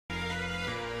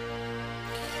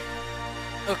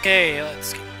Okay,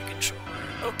 let's get the controller.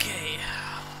 Okay.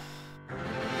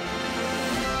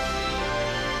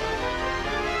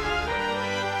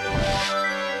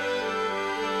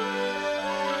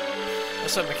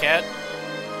 What's up, McCat?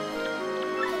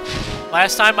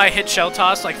 Last time I hit shell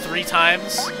toss like 3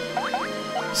 times.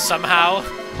 Somehow.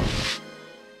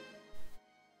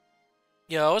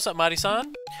 Yo, what's up,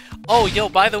 Mari-san? Oh, yo,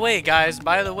 by the way, guys,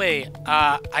 I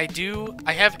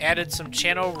have added some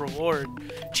channel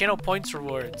points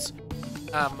rewards.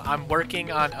 I'm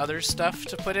working on other stuff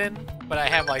to put in, but I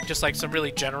have just some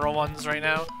really general ones right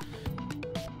now.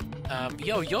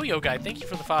 Yo guy, thank you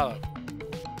for the follow.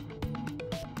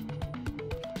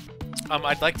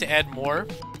 I'd like to add more,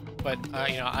 but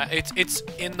you know, it's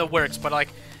in the works. But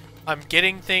I'm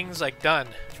getting things done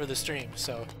for the stream,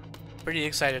 so pretty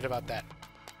excited about that.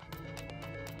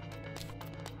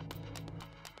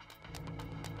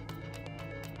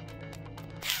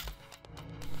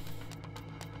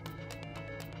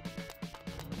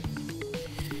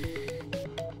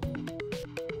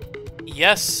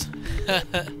 Yes.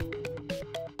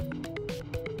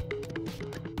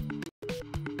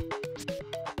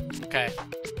 Okay.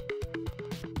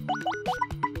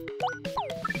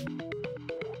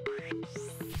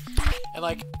 And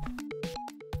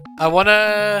I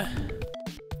wanna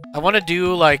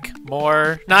do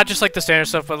more, not just the standard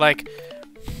stuff, but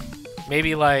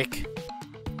maybe literally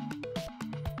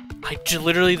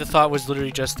the thought was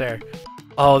literally just there.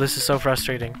 Oh, this is so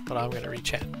frustrating, but I'm gonna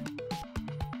re-chat.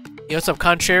 Yo, what's up,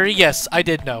 Contrary? Yes, I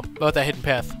did know about that hidden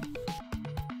path.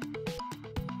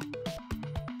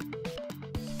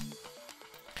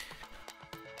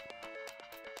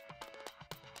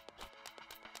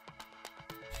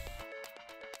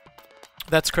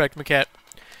 That's correct, McCat.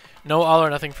 No all or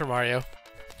nothing for Mario.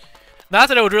 Not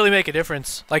that it would really make a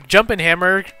difference. Jump and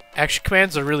hammer action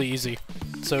commands are really easy.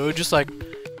 So it would just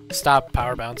stop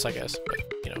power bounce, I guess. But,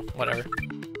 you know, whatever.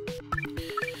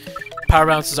 Power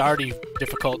bounce is already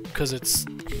difficult because it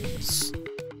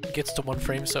gets to 1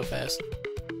 frame so fast.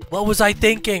 What was I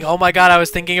thinking? Oh my god, I was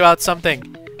thinking about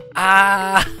something.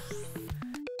 Ah!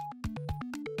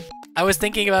 I was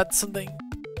thinking about something.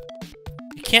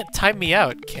 You can't time me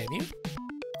out, can you?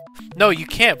 No, you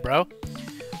can't, bro.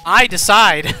 I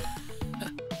decide.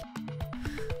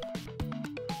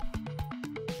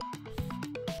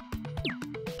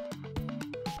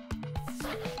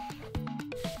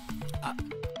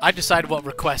 I decide what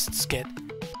requests get.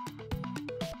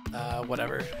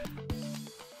 Whatever.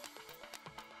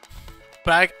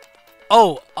 But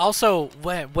oh, also,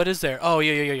 what is there? Oh,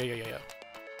 yeah.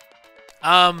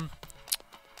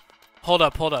 Hold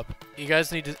up. You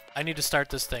guys I need to start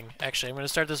this thing. Actually, I'm gonna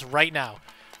start this right now.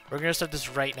 We're gonna start this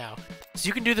right now. So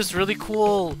you can do this really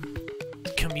cool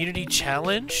community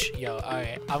challenge. Yo,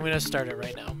 alright, I'm gonna start it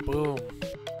right now. Boom.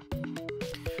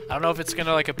 I don't know if it's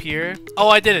gonna appear. Oh,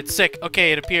 I did it. Sick.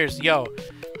 Okay, it appears. Yo,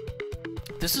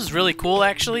 this is really cool,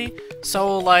 actually.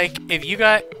 So if you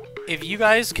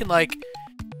guys can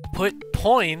put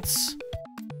points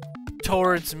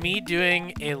towards me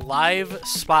doing a live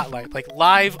spotlight,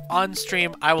 live on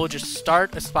stream, I will just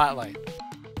start a spotlight.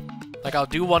 I'll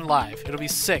do one live. It'll be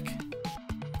sick.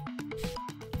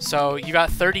 So you got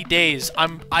 30 days.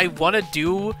 I want to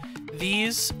do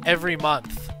these every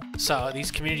month. So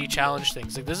these community challenge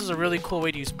things. This is a really cool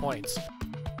way to use points.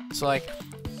 So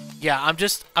yeah,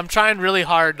 I'm trying really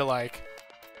hard to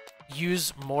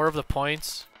use more of the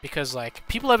points because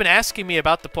people have been asking me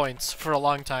about the points for a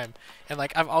long time, and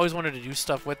I've always wanted to do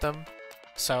stuff with them.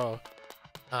 So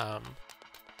that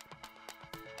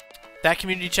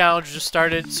community challenge just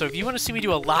started. So if you want to see me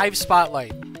do a live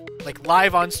spotlight,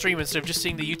 live on stream instead of just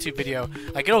seeing the YouTube video,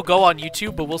 it'll go on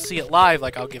YouTube, but we'll see it live.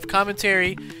 I'll give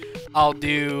commentary. I'll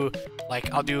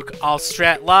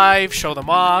strat live, show them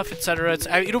off, etc.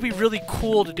 It'll be really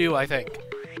cool to do, I think.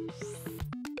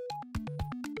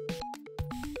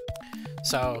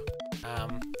 So,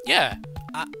 yeah,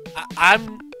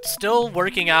 I'm still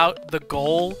working out the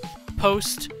goal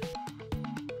post,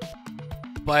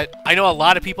 but I know a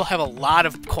lot of people have a lot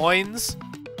of coins,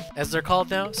 as they're called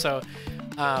now. So,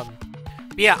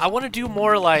 yeah, I want to do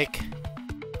more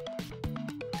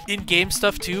in-game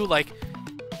stuff too,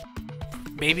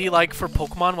 maybe for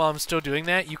Pokemon, while I'm still doing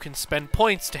that, you can spend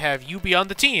points to have you be on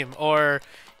the team, or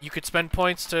you could spend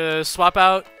points to swap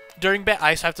out during battle.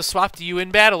 I have to swap to you in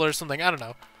battle or something. I don't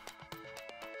know.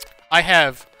 I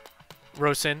have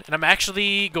Rosin, and I'm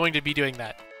actually going to be doing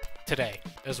that today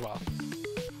as well.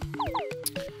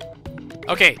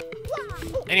 Okay.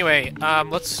 Anyway,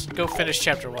 let's go finish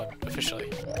chapter 1 officially.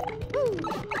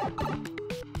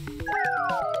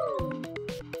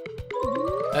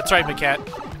 That's right, McCat.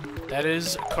 That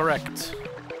is correct.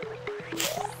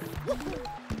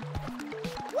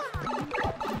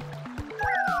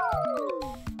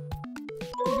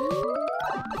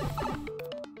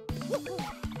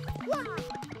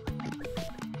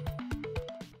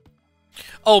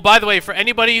 Oh, by the way, for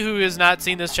anybody who has not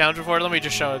seen this challenge before, let me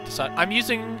just show it. I'm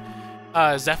using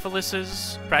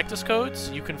Zephylus's practice codes.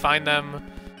 You can find them.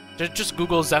 Just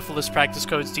Google Zephylus practice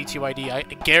codes TTYD. I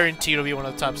guarantee it'll be one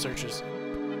of the top searches.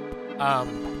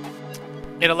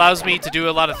 It allows me to do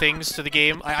a lot of things to the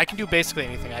game. I can do basically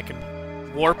anything. I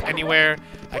can warp anywhere.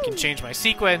 I can change my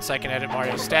sequence. I can edit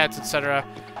Mario's stats, etc.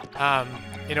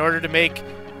 In order to make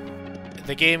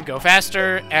the game go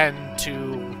faster and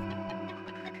to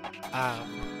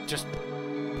just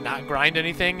not grind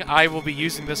anything, I will be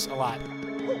using this a lot.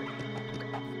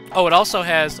 Oh, it also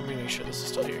has, let me make sure this is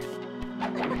still here.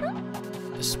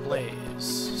 Displays,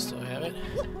 still have it.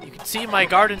 You can see my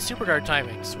guard and super guard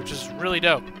timings, which is really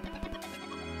dope.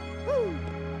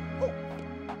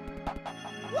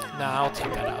 Nah, I'll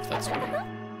take that off, that's weird.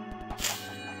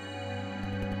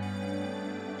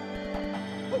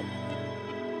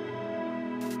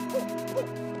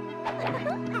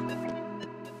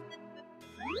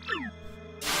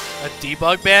 A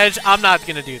debug badge? I'm not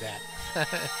gonna do that.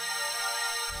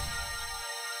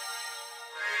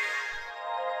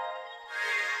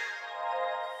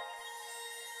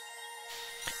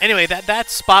 Anyway, that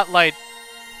spotlight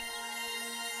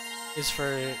is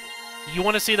for. You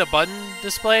want to see the button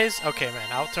displays? Okay, man,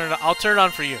 I'll turn it on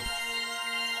for you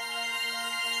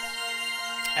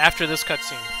after this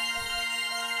cutscene.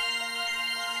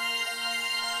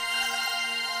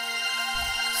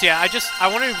 So yeah,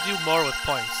 I wanted to do more with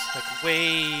points, like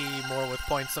way more with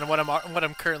points than what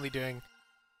I'm currently doing.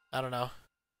 I don't know.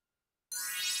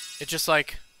 It's just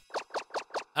like,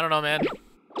 I don't know, man.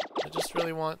 I just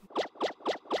really want.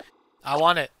 I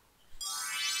want it.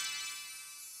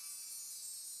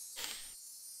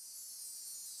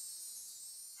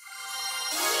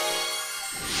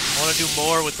 I want to do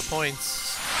more with the points.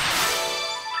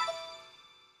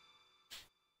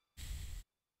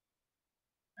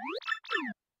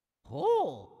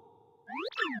 Oh.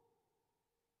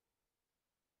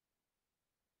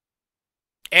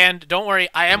 And don't worry,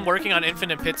 I am working on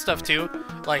Infinite Pit stuff too,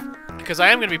 like, because I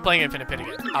am going to be playing Infinite Pit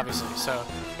again, obviously, so.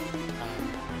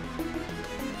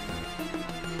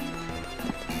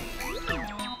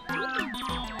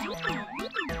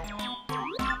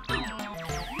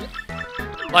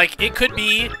 Like, it could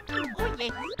be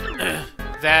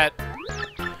that...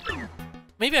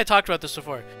 Maybe I talked about this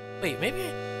before. Wait, maybe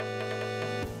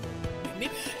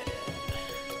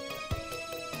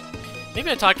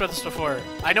I talked about this before.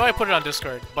 I know I put it on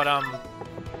Discord, but,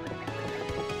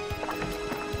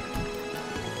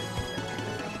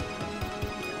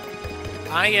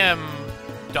 I am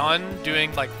done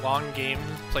doing, like, long game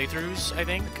playthroughs, I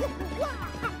think,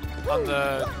 on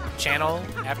the channel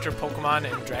after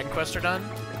Pokemon and Dragon Quest are done.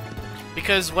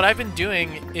 Because what I've been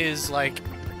doing is, like,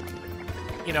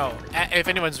 you know, if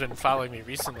anyone's been following me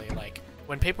recently, like,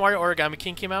 when Paper Mario Origami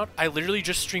King came out, I literally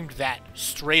just streamed that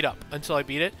straight up until I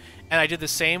beat it, and I did the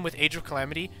same with Age of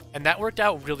Calamity, and that worked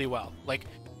out really well. Like,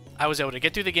 I was able to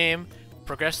get through the game,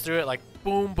 progress through it, like,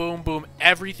 boom, boom, boom,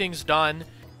 everything's done,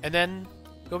 and then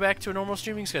go back to a normal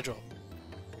streaming schedule.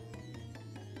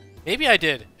 Maybe I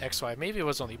did, XY, maybe it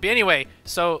was only. But anyway,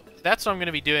 so that's what I'm going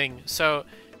to be doing. So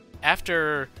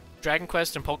after Dragon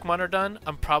Quest and Pokemon are done,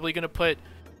 I'm probably going to put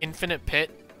Infinite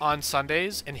Pit on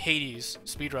Sundays and Hades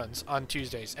speedruns on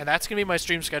Tuesdays. And that's going to be my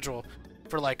stream schedule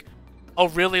for like a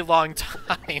really long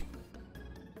time.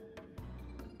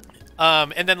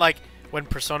 And then like when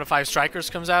Persona 5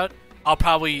 Strikers comes out, I'll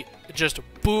probably just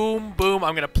boom, boom.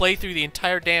 I'm going to play through the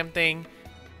entire damn thing.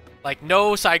 Like,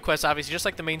 no side quests, obviously, just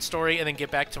like the main story, and then get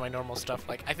back to my normal stuff.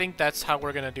 Like, I think that's how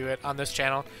we're gonna do it on this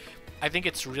channel. I think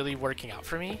it's really working out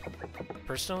for me,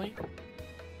 personally.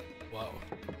 Whoa.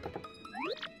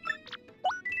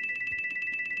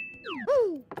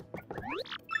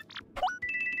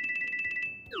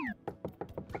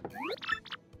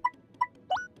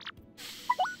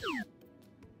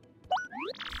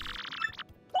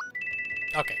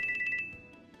 Okay.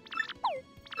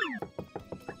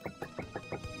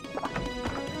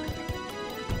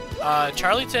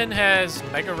 Charlieton has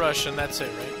Mega Rush, and that's it,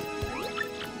 right?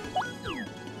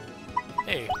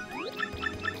 Hey.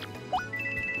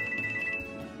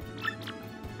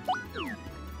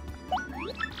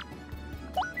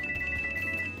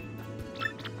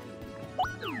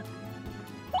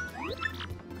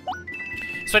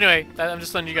 So anyway, I'm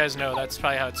just letting you guys know that's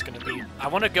probably how it's gonna be. I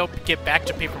want to go get back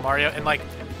to Paper Mario, and like,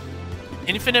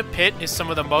 Infinite Pit is some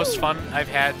of the most fun I've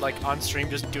had, like, on stream,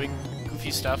 just doing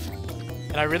goofy stuff.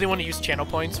 And I really want to use channel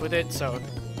points with it, so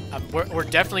We're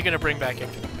definitely gonna bring back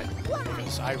Infinite Pit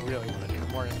because I really want to do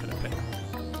more Infinite Pit.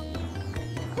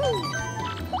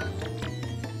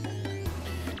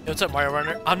 Hey, what's up, Mario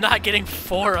Runner? I'm not getting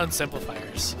 4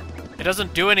 Unsimplifiers. It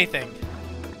doesn't do anything.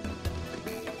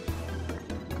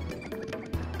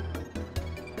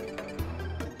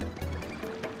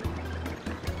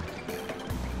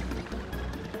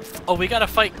 Oh, we gotta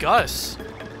fight Gus.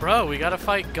 Bro, we gotta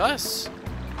fight Gus.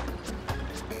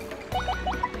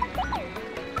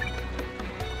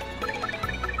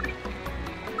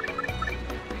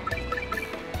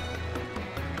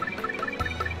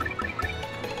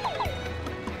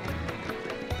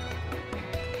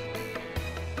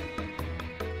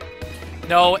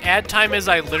 No, ad time is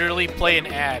I literally play an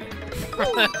ad.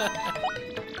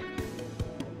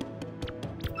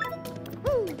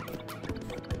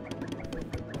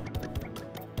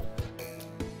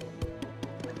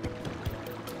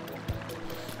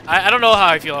 I don't know how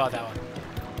I feel about that one.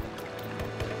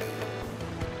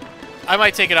 I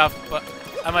might take it off, but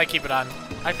I might keep it on.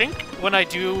 I think when I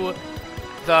do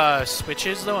the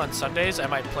switches, though, on Sundays, I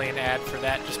might play an ad for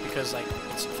that just because, like,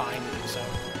 it's fine to do so.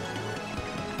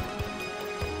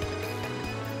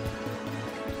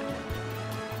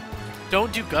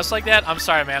 Don't do Gus like that? I'm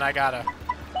sorry, man. I gotta.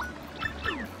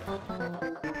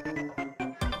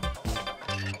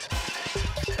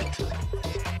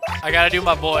 I gotta do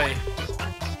my boy.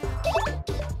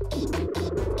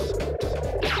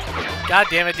 God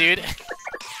damn it, dude.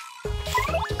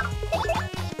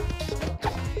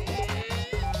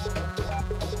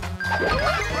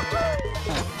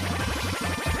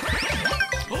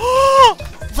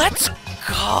 Let's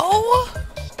go!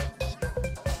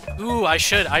 Ooh, I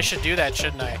should do that,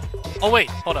 shouldn't I? Oh wait,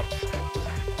 hold up.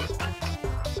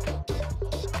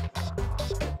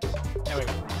 There we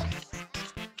go.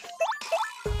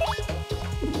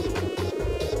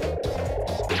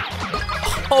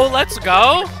 Oh, let's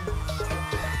go!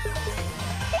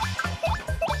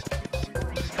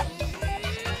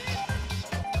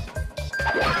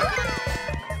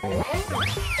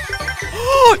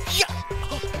 Oh, yeah!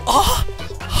 Oh!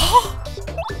 Oh!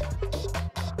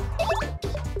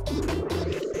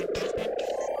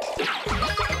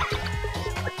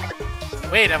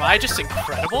 Wait, am I just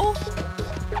incredible?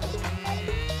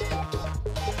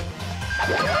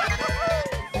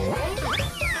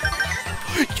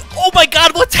 Oh my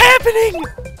god, what's happening?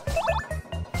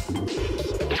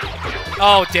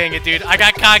 Oh, dang it, dude. I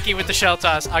got cocky with the shell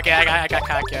toss. Okay, I got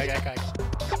cocky. I got cocky.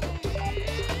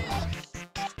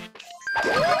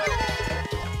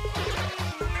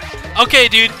 Okay,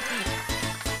 dude.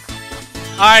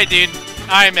 Alright, dude.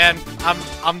 Alright, man.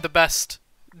 I'm the best.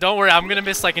 Don't worry, I'm gonna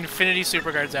miss like infinity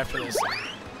super guards after this.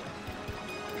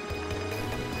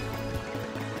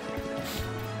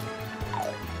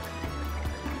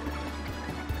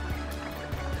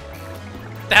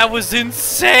 That was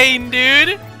insane,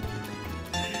 dude!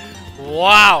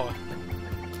 Wow!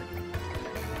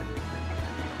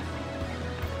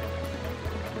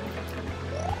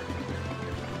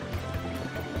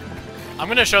 I'm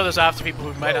gonna show this off to people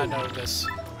who might not know this.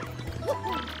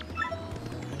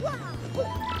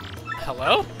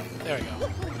 Hello? There we go.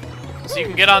 So you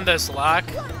can get on this lock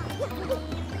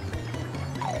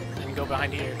and go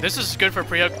behind here. This is good for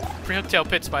pre-hook tail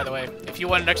pits, by the way. If you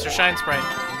want an extra shine sprite,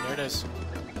 there it is.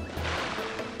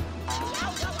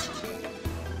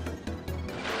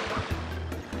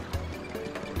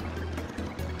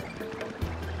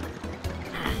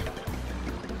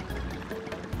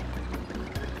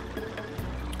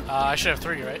 I should have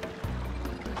 3, right?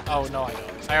 Oh, no, I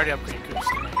don't. I already upgraded Goose,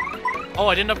 didn't I? Oh,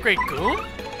 I didn't upgrade Goon?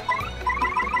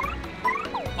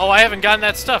 Oh, I haven't gotten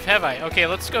that stuff, have I? Okay,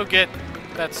 let's go get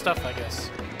that stuff, I guess.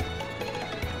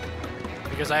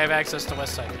 Because I have access to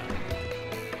West Side now.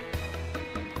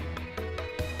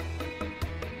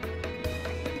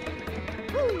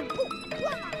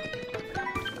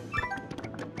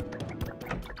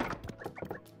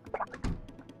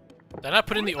 Did I not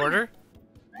put in the order?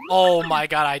 Oh my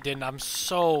god, I didn't. I'm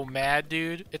so mad,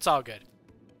 dude. It's all good.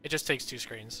 It just takes 2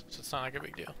 screens, so it's not like a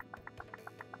big deal.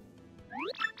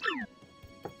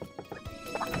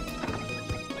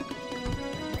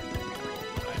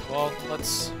 Alright, well,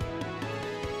 let's...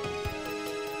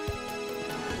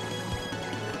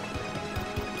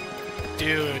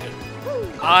 Dude.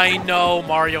 I know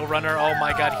Mario Runner. Oh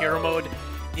my god, Hero Mode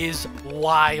is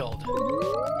wild.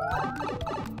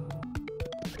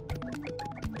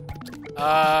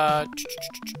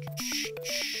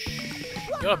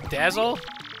 You up, Dazzle?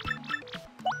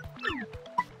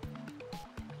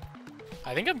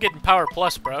 I think I'm getting Power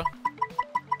Plus, bro.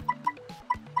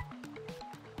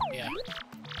 Yeah.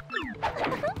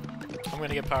 I'm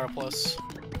gonna get Power Plus.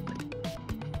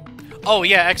 Oh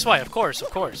yeah, XY, of course, of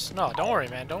course. No, don't worry,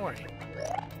 man, don't worry.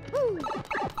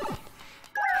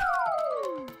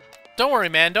 Don't worry,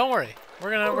 man, don't worry.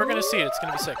 We're gonna see it. It's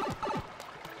gonna be sick.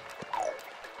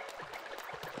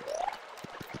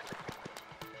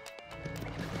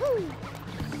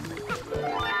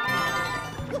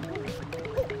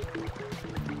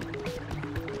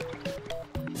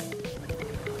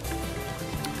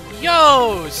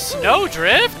 Yo,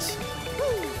 Snowdrift?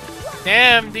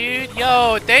 Damn, dude.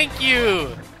 Yo, thank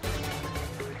you.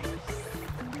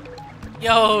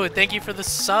 Yo, thank you for the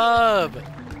sub.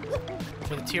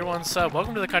 For the tier 1 sub.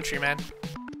 Welcome to the country, man.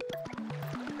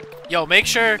 Yo, make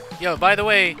sure... Yo, by the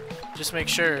way, just make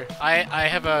sure. I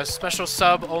have a special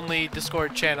sub-only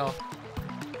Discord channel.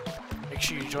 Make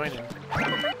sure you join in.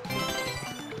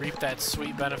 Reap that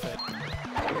sweet benefit.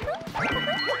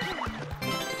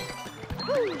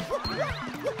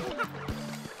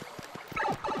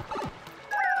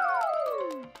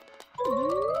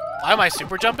 Why am I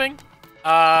super jumping?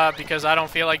 Because I don't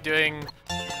feel like doing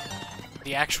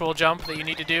the actual jump that you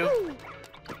need to do.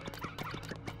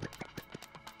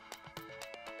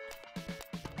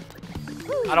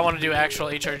 I don't want to do actual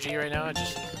HRG right now. I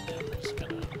just, you know, just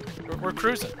kinda, we're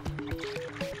cruising.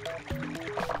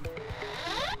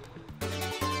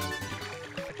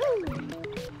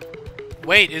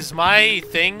 Wait, is my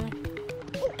thing?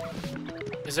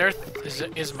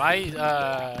 Is my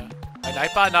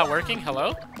Nightbot not working?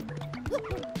 Hello?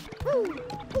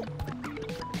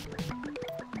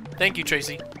 Thank you,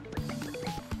 Tracy.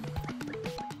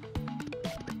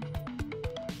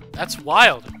 That's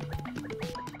wild.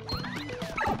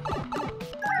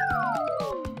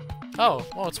 Oh,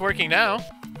 well, it's working now.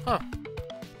 Huh.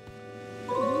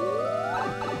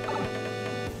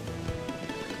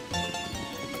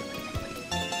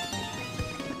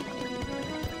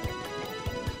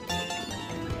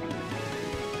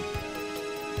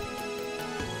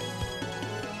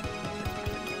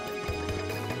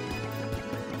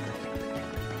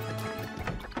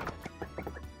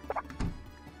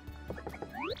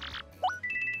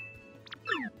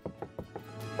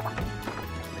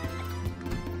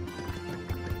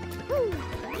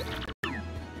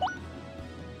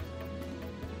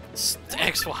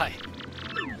 XY.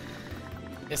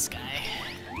 This guy.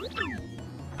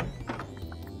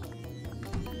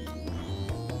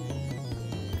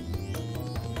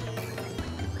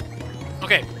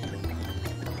 Okay.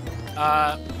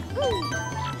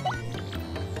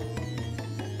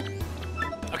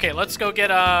 Okay, let's go get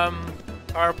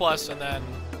Power Plus and then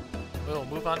we'll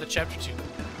move on to chapter 2.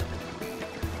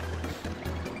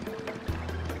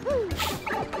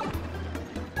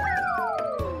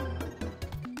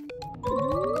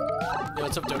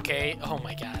 What's up, Dokay? Oh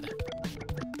my god.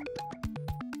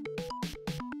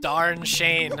 Darn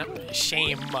shame,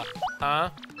 huh?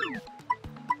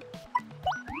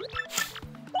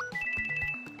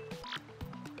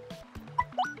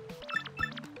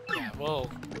 Yeah, well...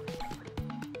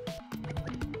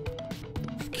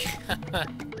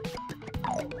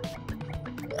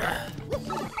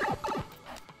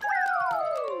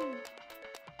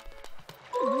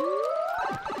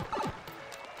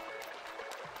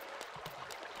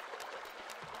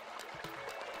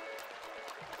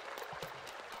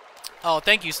 Oh,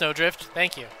 thank you, Snowdrift.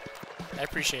 Thank you. I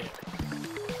appreciate it.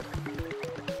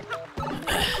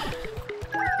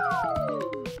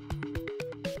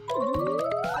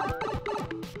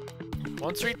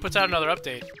 Once Reed puts out another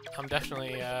update, I'm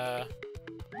definitely,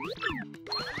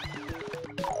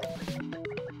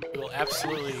 we will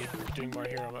absolutely be doing more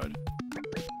hero mode.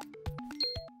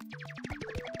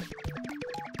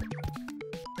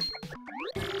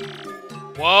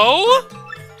 Whoa!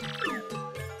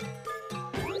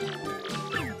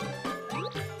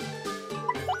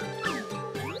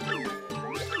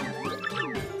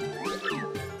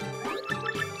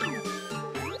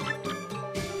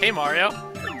 Hey, Mario.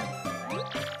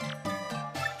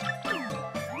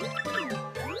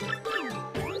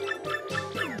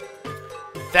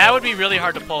 That would be really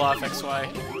hard to pull off,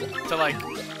 XY. To, like,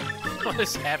 what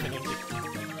is happening?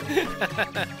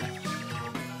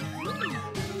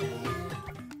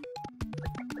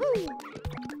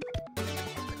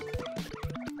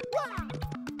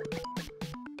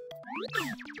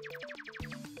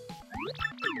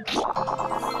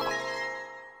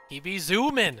 He be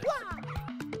zooming.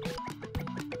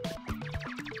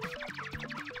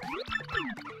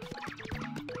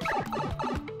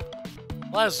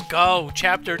 Let's go,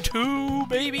 chapter 2,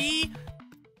 baby!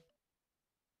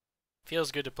 Feels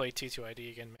good to play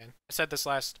TTYD again, man. I said this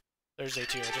last Thursday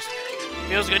too. It just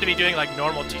feels good to be doing like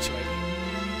normal TTYD.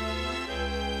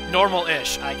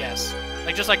 Normal-ish, I guess.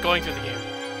 Like just like going through the game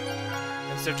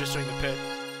instead of just doing the pit.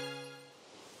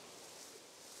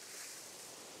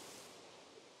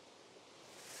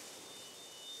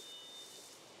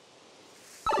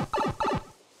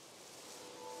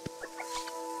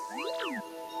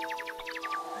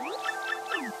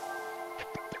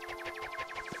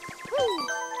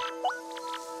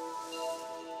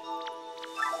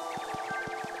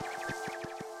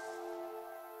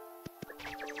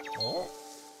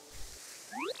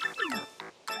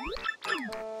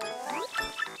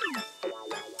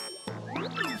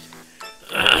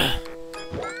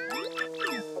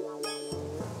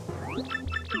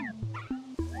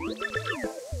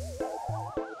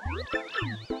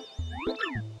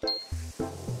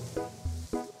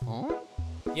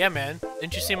 Yeah, man.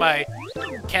 Didn't you see my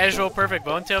casual perfect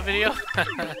bone tail video?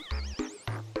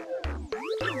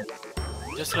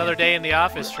 Just another day in the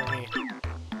office for me.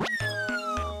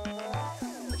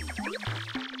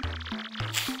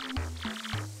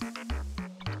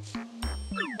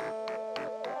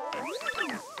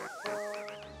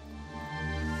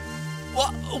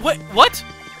 What?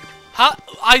 How?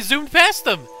 I zoomed past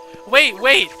them. Wait.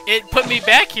 It put me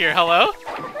back here. Hello?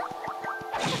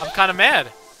 I'm kind of mad.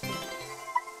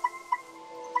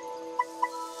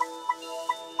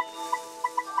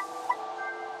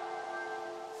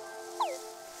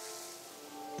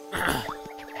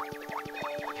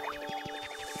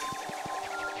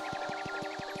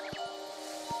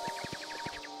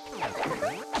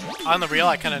 On the real,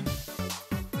 I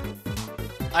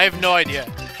have no idea.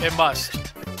 It must.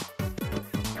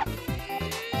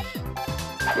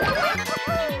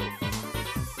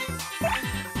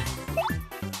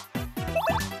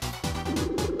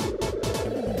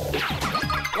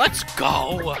 Let's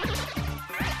go!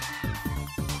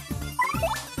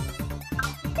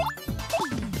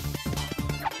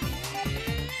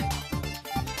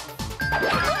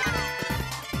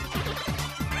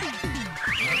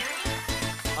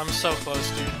 I'm so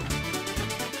close, dude.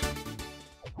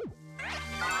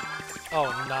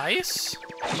 Oh, nice.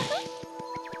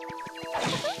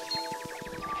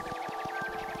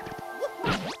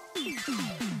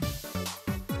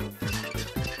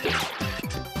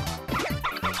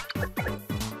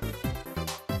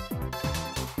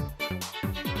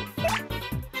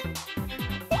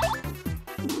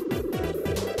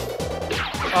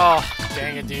 Oh,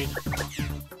 dang it, dude.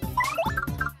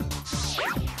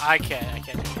 I can't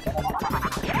do it.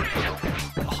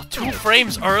 Oh, 2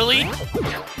 frames early?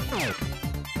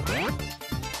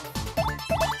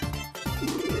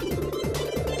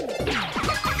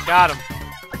 Got him.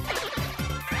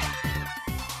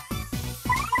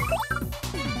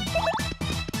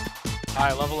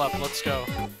 Alright, level up. Let's go.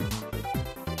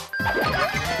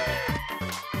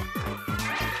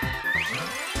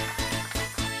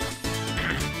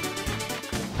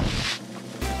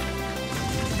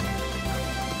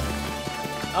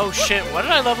 Oh shit, what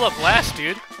did I level up last,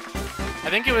 dude? I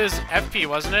think it was FP,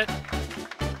 wasn't it?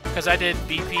 Because I did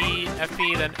BP,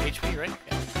 FP, then HP, right?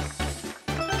 Yeah.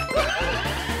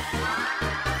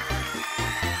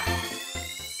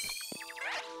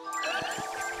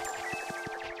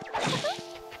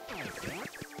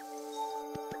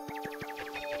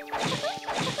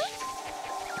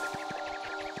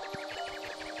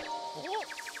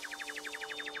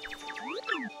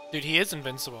 Dude, he is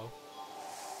invincible.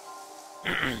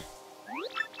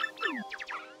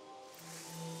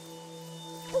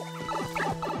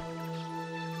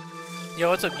 Yo,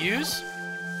 what's up, Use?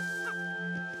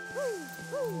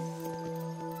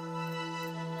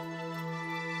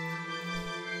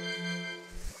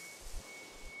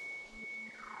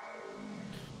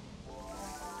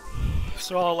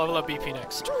 So I'll level up BP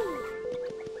next.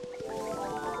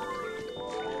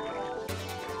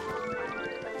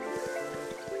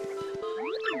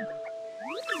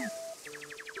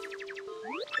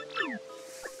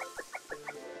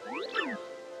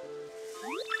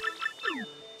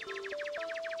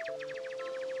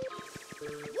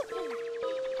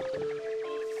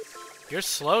 You're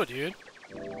slow, dude.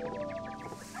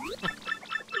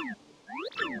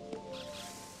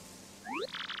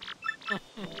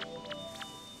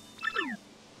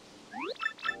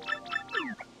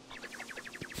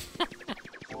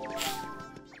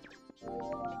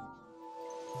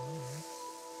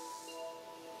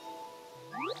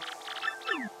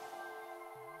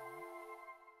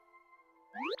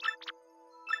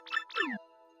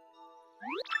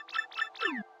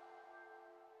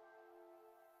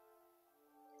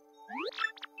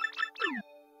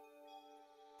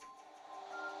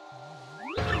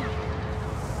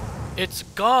 It's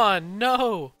gone!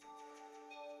 No!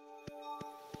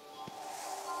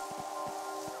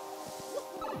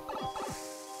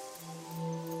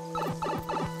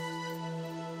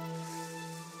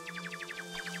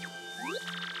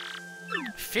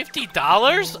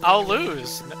 $50? I'll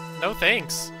lose. No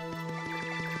thanks.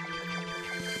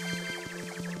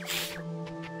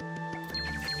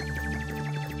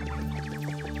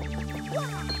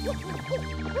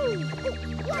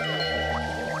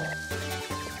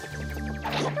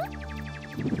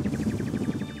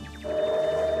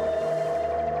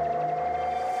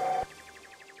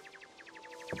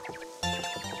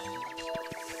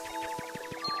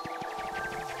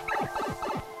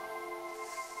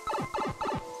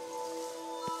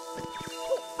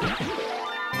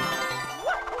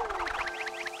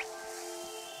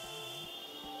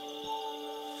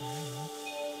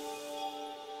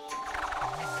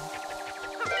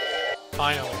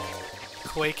 Finally.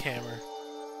 Quake hammer.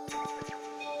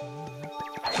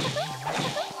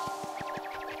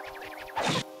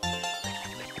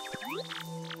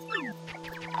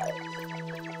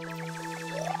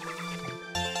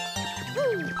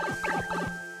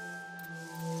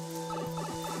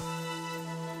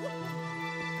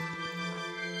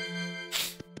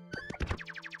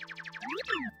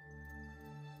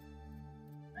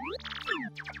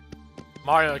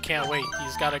 Mario can't wait.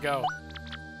 He's gotta go.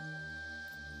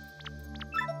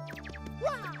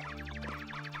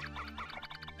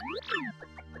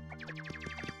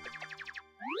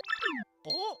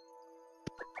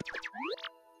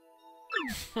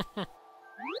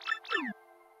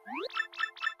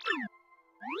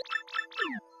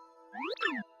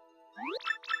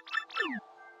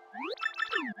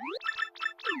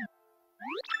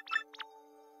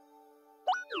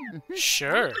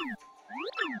 Sure.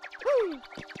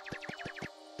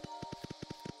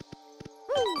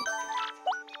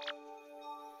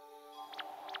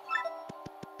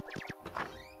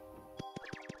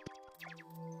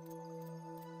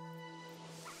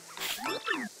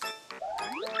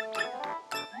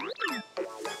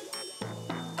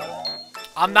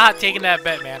 I'm not taking that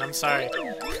bet, man. I'm sorry.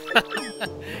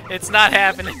 It's not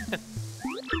happening.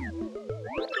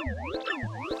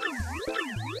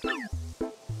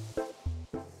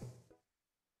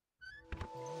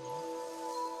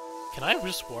 Can I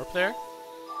just warp there?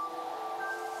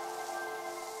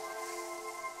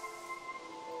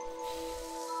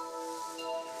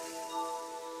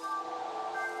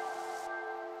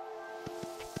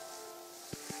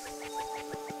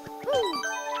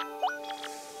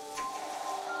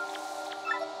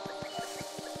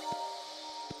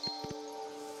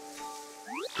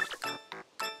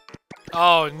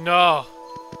 Oh no.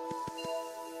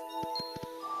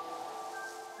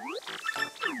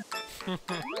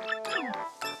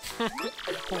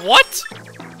 What?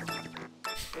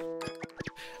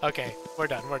 Okay, we're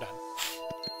done, we're done.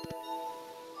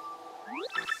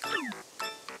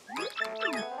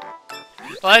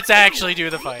 Let's actually do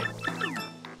the fight.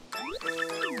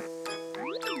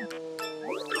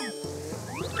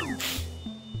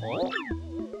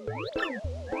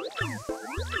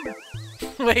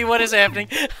 Wait, what is happening?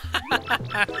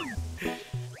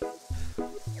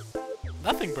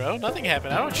 Nothing, bro. Nothing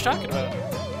happened. I don't know what you're talking about.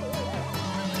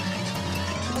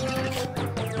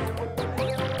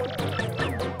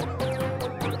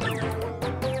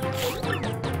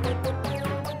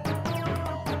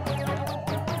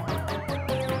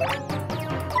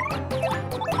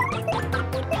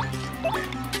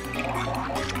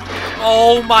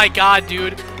 Oh my god,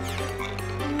 dude.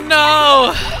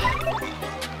 No!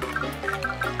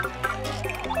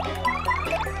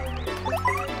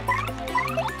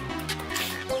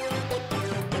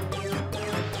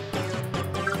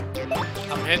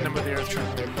 I'm hitting him with the earth tremor.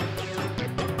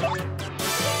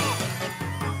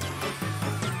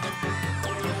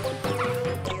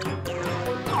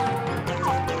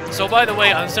 So by the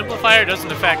way, Unsimplifier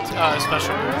doesn't affect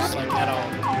special moves, like, at all.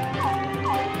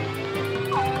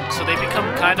 So they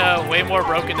become kinda way more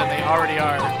broken than they already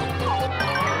are.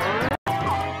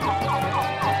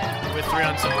 With 3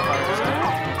 Unsimplifiers.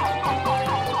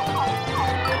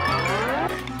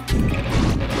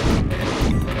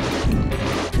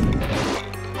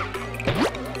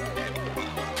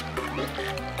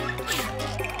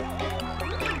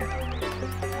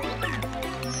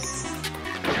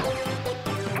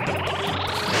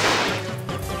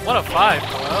 What a 5,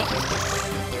 bro.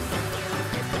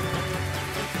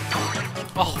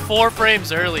 Oh, 4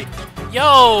 frames early.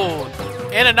 Yo!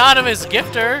 An anonymous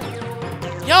gifter.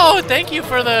 Yo, thank you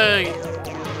for the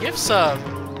gift sub.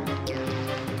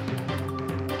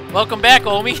 Welcome back,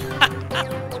 Omi.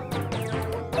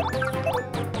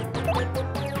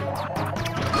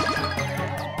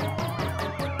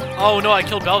 Oh no, I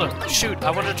killed Beldum. Shoot,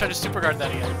 I wanted to try to super guard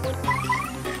that again.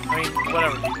 I mean,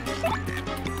 whatever.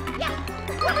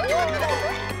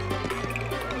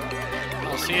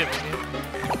 I'll see it, maybe.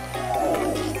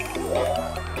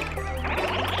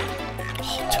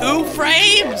 2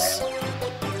 frames!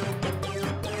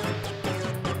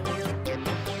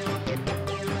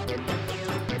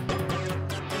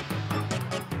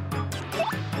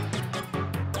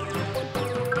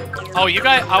 Oh, you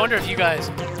guys, I wonder if you guys...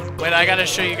 Wait, I gotta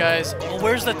show you guys... Oh,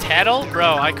 where's the tattle?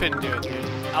 Bro, I couldn't do it, dude.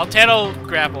 I'll tattle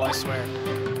grapple, I swear.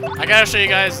 I gotta show you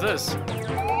guys this.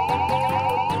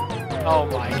 Oh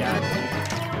my god.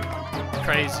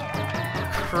 Crazy.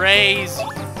 Crazy.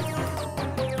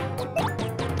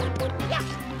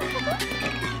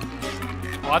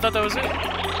 Oh, I thought that was it.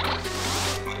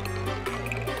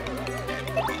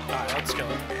 Alright, let's go.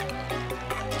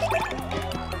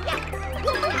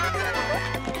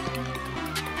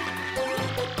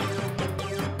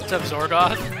 bathtub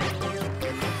Zorgoth.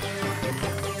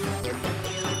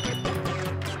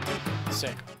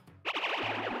 Sick.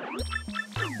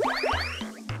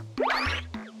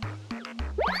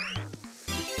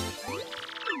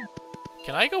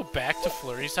 Can I go back to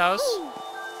Flurry's house?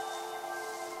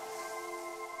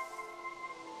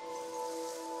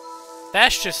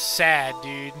 That's just sad,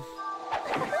 dude.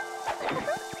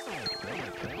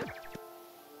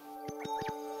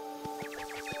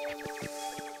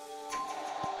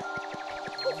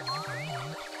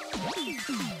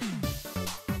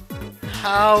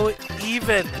 How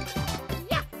even?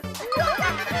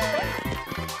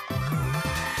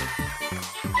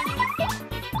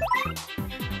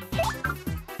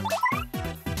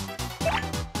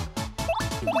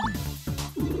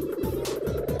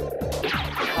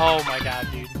 Oh my god,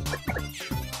 dude.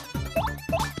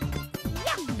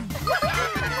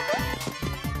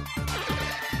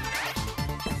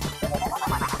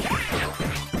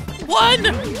 One!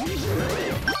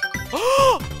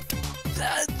 Oh,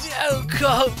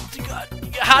 God.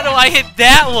 How do I hit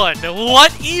that one?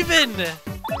 What even?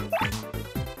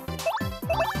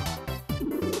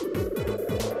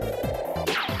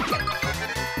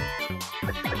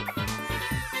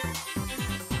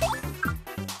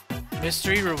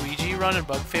 Mystery Ruigi run and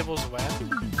Bug Fables when?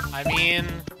 I mean...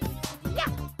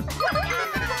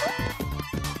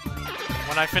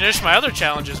 when I finish my other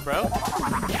challenges, bro.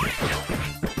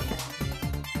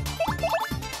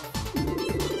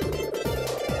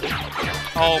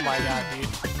 Oh my god, dude.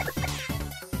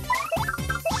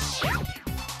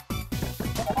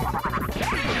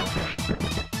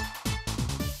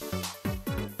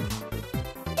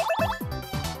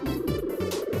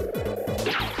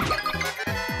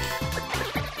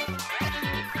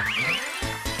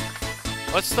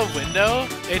 What's the window?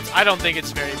 I don't think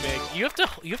it's very big. You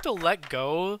have to let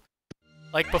go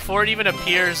like before it even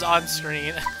appears on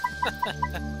screen.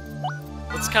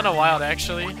 It's kind of wild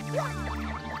actually.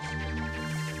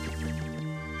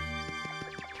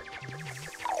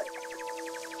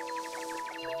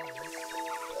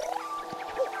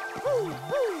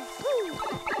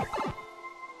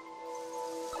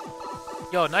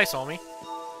 Yo, nice, homie.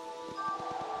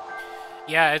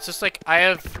 Yeah, it's just like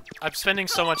I'm spending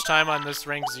so much time on this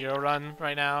rank 0 run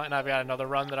right now, and I've got another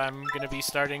run that I'm gonna be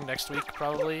starting next week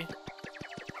probably.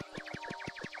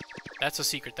 That's a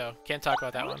secret though. Can't talk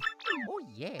about that one. Oh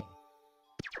yeah.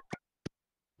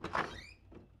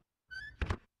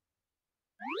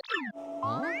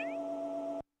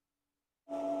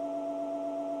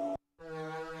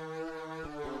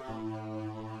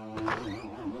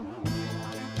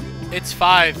 It's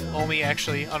 5 only,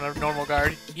 actually, on a normal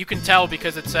guard. You can tell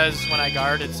because it says, when I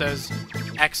guard, it says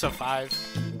X of 5.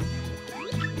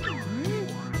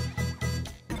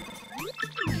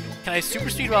 Can I super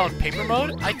speed while in paper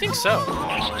mode? I think so.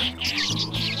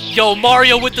 Yo,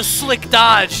 Mario with the slick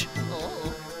dodge!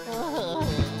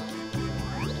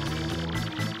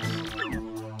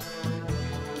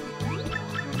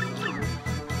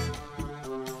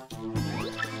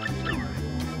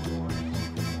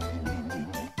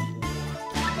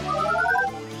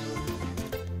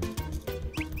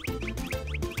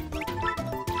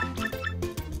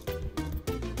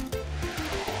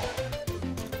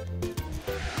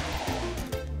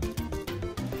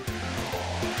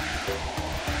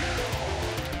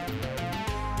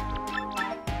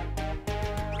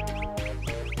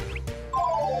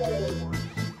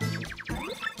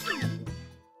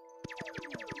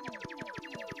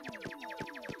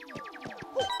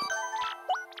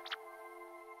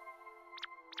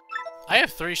 I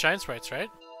have 3 Shine Sprites, right?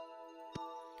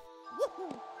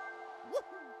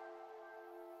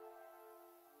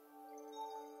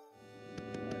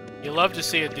 You love to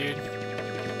see it, dude.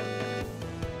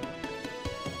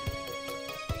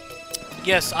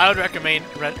 Yes, I would recommend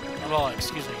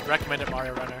recommend it,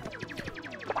 Mario Runner.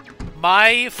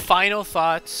 My final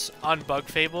thoughts on Bug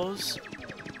Fables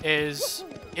is,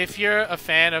 if you're a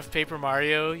fan of Paper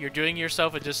Mario, you're doing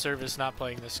yourself a disservice not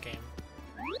playing this game.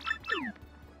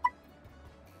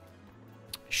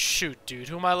 Shoot, dude,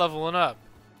 who am I leveling up?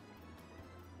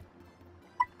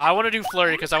 I want to do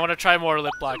Flurry because I want to try more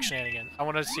Lip Block shenanigan. I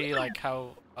want to see like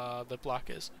how Lip Block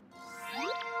is.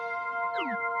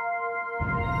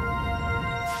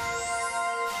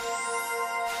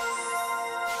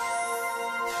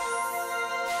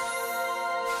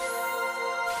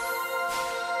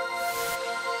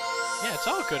 Yeah, it's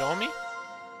all good, homie.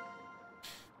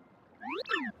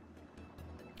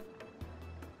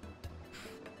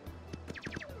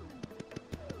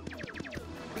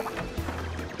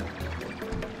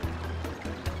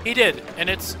 He did, and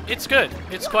it's good.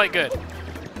 It's quite good.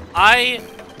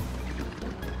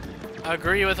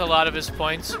 agree with a lot of his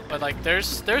points, but like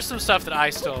there's some stuff that I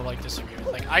still like disagree with.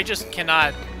 Like I just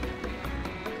cannot.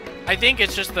 I think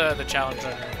it's just the challenge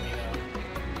runner in me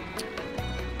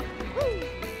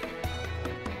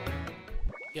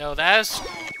though. Yo, that's.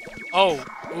 Oh,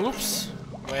 oops.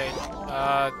 Wait.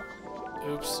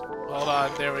 Oops. Hold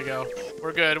on. There we go.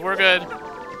 We're good. We're good.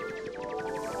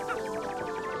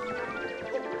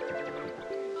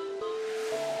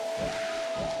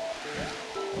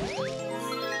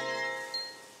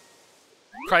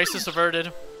 Crisis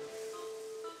averted.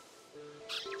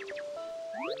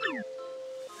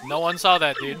 No one saw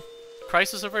that, dude.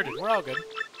 Crisis averted. We're all good.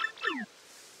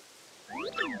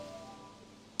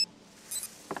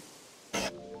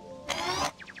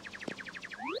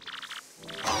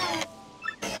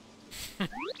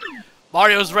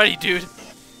 Mario's ready, dude.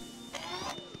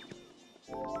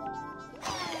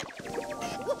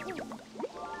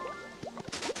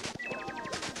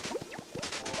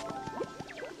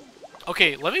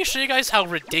 Okay, let me show you guys how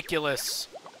ridiculous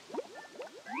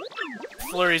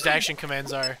Flurry's action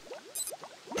commands are.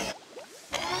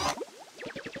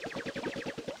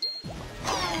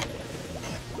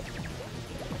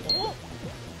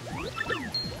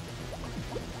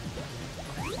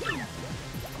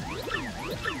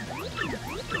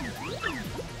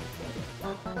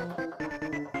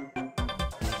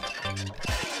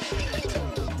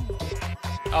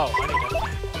 Oh, I need to.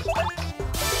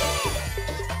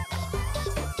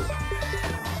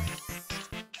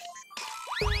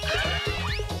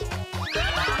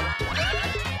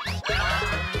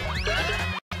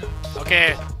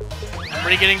 Okay, I'm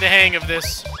really getting the hang of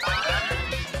this.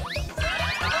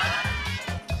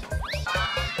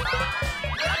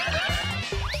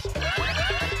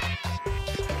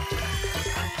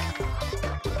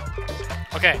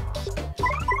 Okay.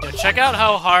 Yeah, check out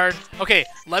how hard. Okay,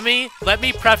 let me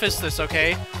preface this,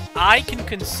 okay? I can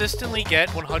consistently get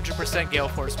 100% Gale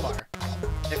Force bar.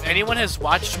 If anyone has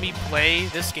watched me play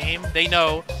this game, they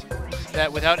know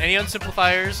that without any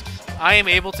Unsimplifiers, I am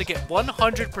able to get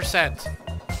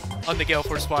 100% on the Gale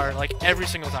Force bar, like, every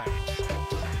single time.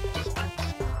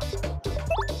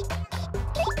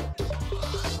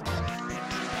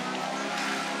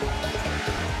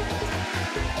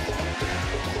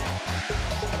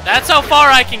 That's how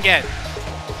far I can get.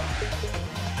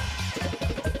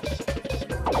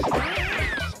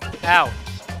 Ow.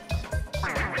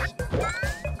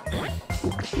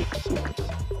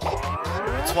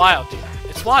 It's wild, dude.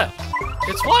 It's wild.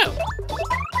 It's wild.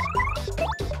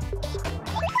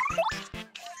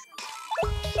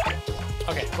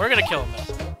 Okay, we're gonna kill him though.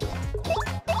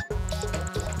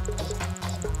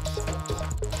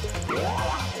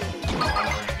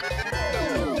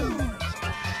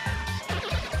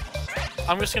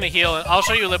 I'm just gonna heal, and I'll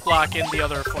show you Lip Lock in the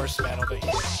other force battle that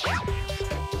you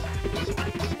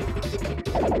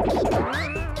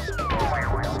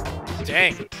did.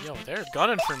 Dang, yo, they're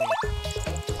gunning for me.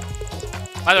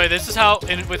 By the way, this is how,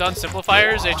 with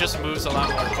Unsimplifiers, it just moves a lot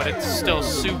more, but it's still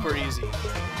super easy.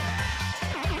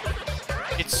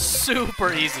 It's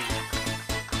super easy.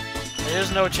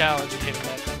 There's no challenge in hitting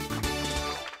that thing.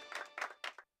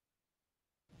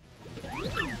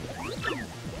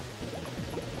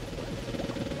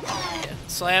 Yeah,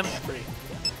 slam, free.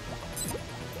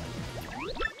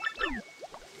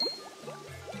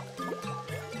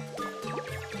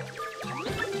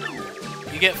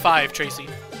 You get 5, Tracy.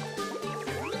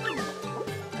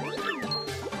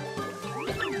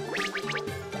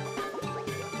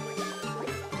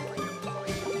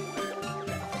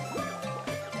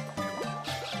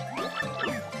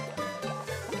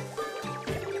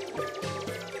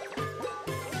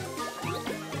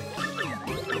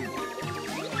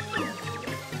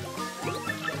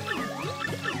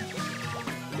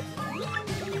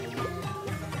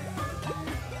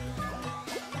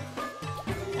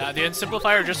 The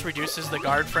Unsimplifier just reduces the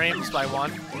guard frames by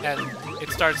 1, and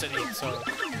it starts at 8, so...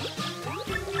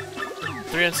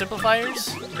 3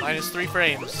 Unsimplifiers, minus 3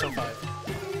 frames, so 5.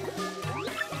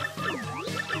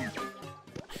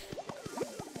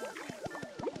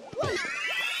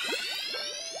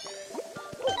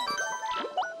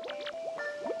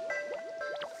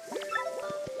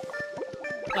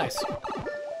 Nice.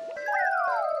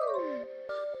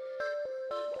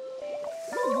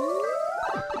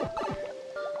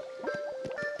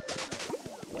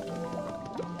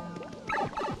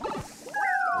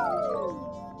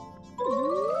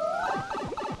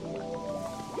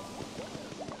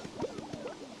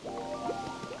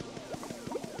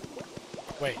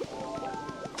 Wait.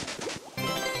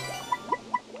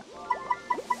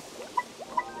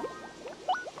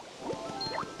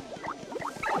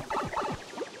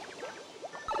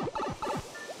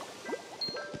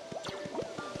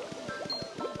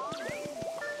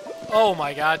 Oh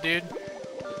my god, dude.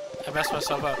 I messed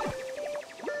myself up.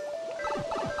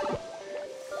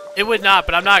 It would not,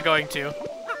 but I'm not going to.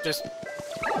 Just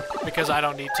because I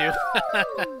don't need to.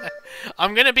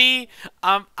 I'm gonna be...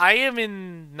 I am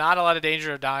in not a lot of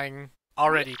danger of dying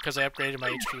already because I upgraded my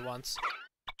HP once.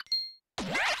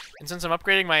 And since I'm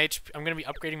upgrading my HP... I'm gonna be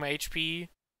upgrading my HP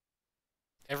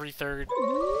every third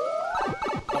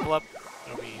level up.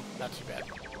 It'll be not too bad.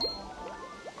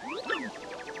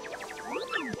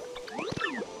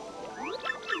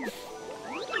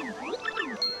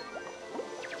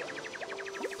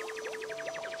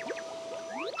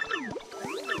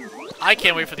 I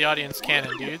can't wait for the audience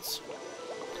cannon, dudes.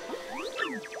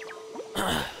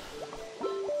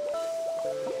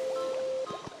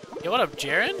 Yo, what up,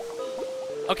 Jaren?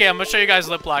 Okay, I'm gonna show you guys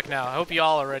lip lock now. I hope you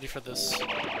all are ready for this.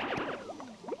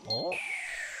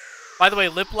 By the way,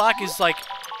 lip lock is like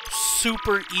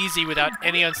super easy without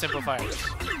any unsimplifiers.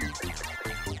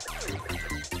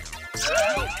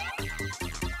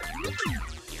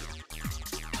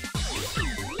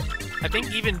 I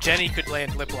think even Jenny could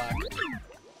land lip lock.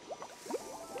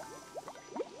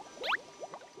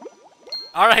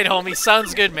 Alright, homie.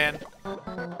 Sounds good, man.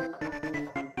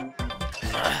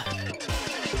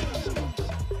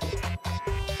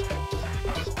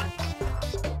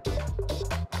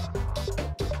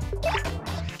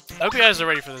 I hope you guys are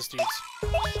ready for this, dudes.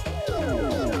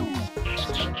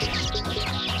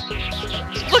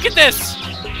 Look at this!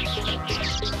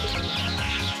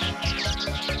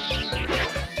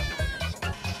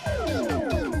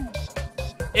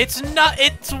 It's not-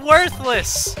 it's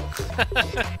worthless!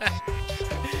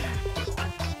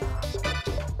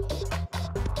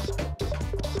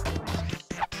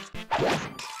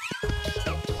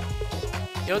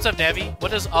 Yo, what's up, Navi?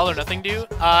 What does all or nothing do?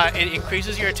 It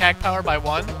increases your attack power by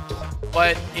 1,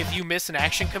 but if you miss an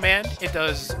action command, it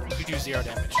does, you do 0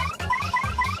 damage.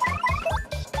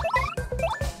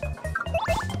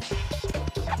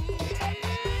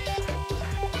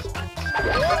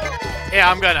 Yeah,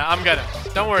 I'm gonna.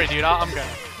 Don't worry, dude, I'm gonna.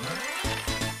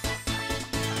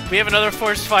 We have another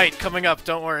forced fight coming up,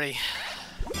 don't worry.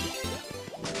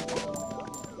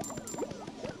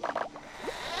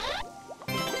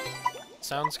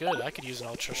 Sounds good. I could use an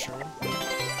Ultra Shroom.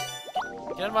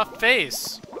 Get out of my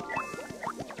face!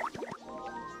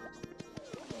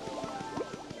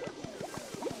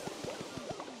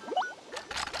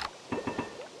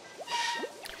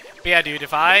 But yeah, dude,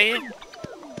 if I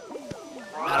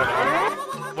don't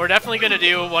know. We're definitely gonna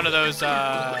do one of those,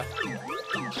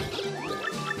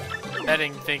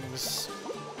 betting things,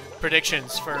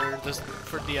 predictions for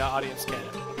the audience cannon.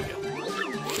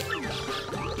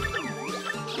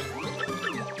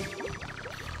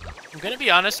 I'm gonna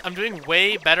be honest, I'm doing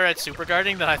way better at super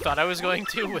guarding than I thought I was going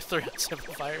to with 3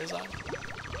 Unsimplifiers on.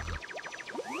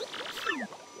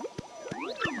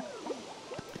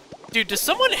 Dude, does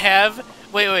someone have...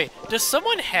 Wait. Does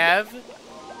someone have...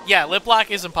 Yeah, lip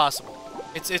lock is impossible.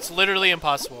 It's literally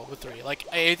impossible with 3. Like,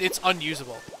 it's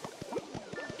unusable.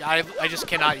 Yeah, I just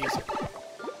cannot use it.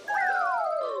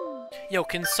 Yo,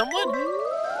 can someone...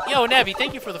 Yo, Navi,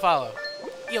 thank you for the follow.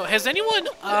 Yo, has anyone,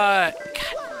 God...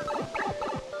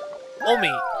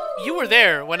 Omi, you were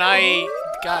there when I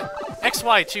got...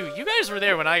 XY too. You guys were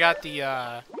there when I got the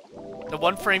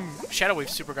 1-frame Shadow Wave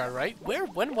Super Guard, right?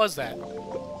 When was that?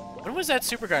 When was that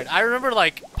Super Guard? I remember,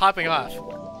 like, popping off.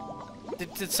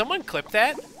 Did someone clip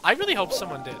that? I really hope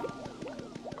someone did.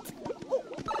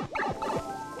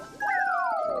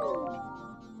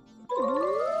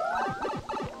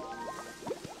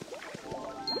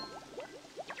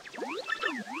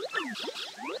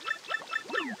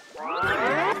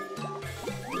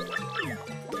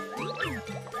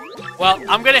 Well,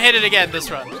 I'm gonna hit it again this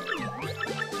run.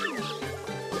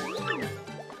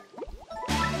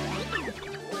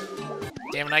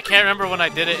 Damn it, I can't remember when I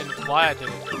did it and why I did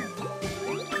it.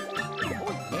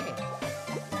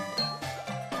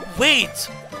 Wait!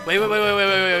 Wait.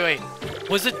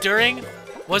 Was it during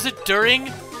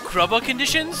Grubba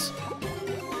conditions?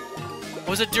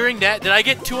 Was it during that? Did I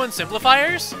get 2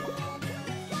 Unsimplifiers?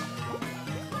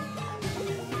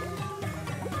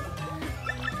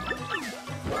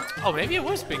 Oh, maybe it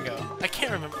was bingo. I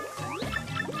can't remember.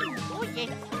 Oh,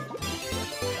 yeah.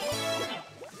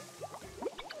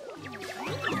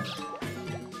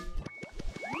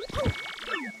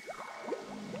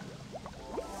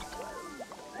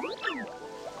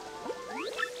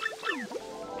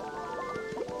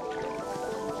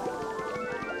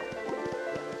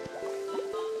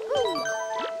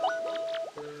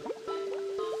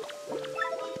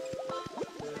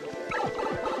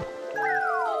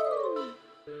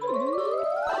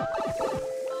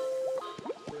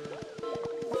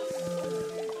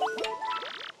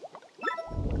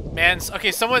 man.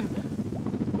 Okay, someone's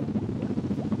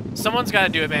gotta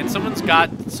do it, man. Someone's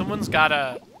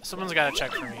gotta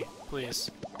check for me, please.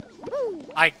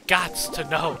 I gots to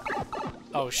know.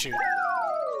 Oh shoot.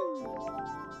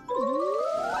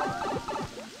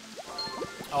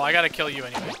 Oh, I gotta kill you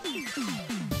anyway.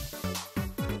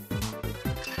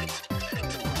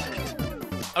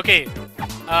 Okay,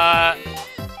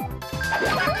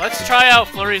 let's try out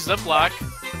Flurry Ziplock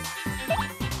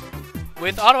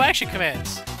with auto action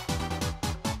commands.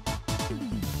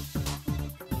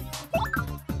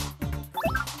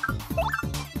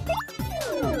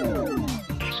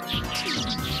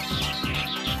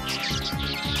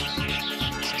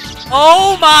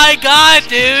 Oh my god,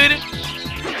 dude!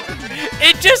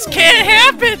 It just can't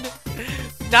happen!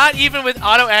 Not even with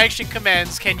auto action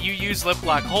commands can you use lip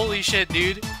lock. Holy shit,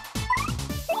 dude.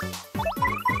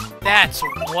 That's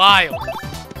wild.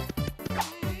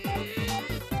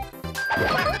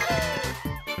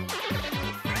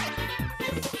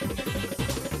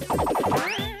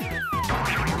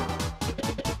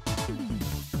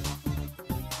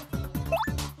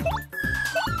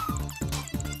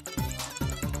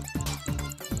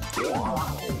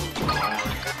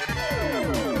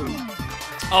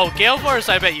 Oh, Gale Force,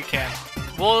 I bet you can.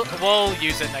 We'll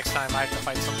use it next time I have to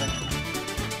fight something.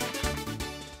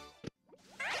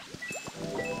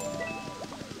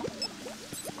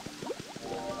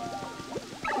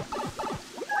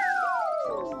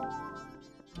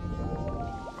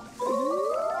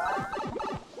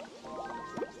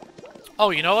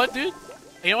 Oh, you know what, dude?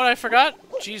 You know what I forgot?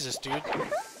 Jesus, dude.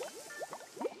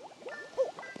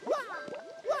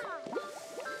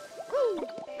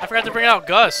 I forgot to bring out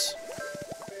Gus.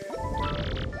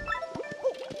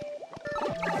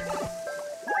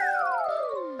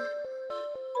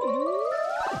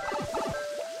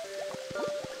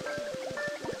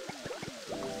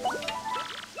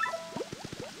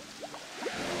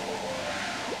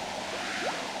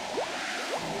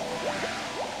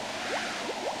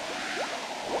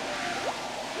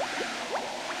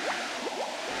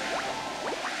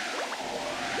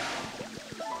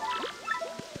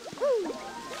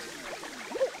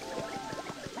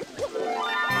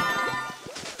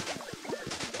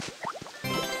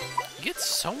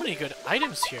 So many good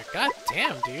items here. God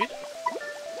damn, dude.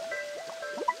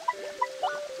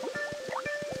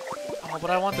 Oh, but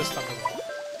I want this Thunderbolt.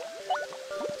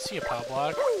 See a power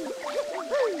block.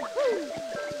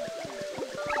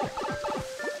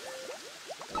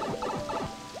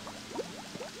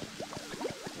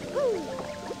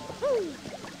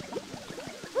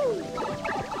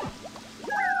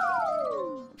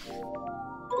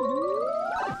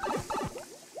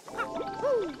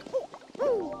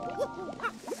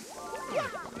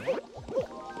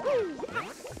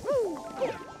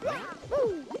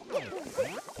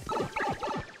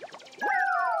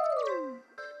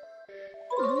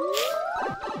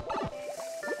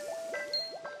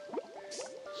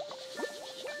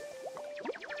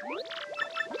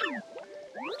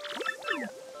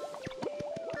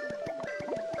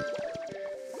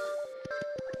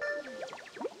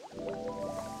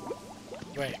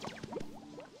 Wait.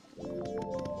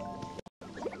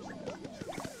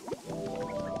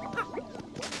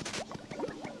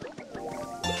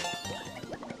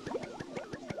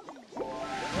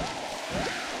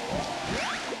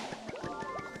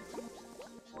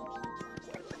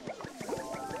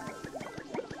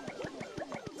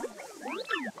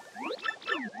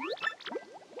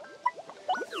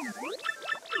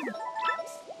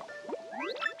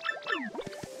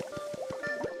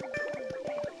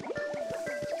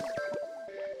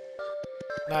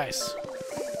 Nice.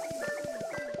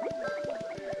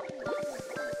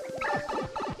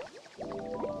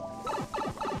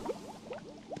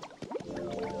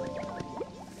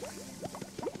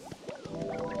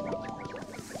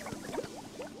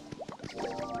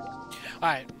 All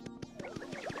right.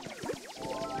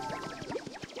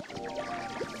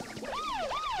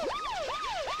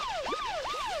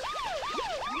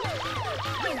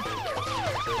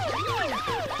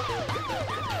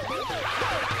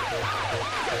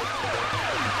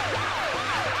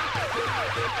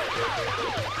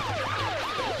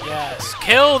 Yes,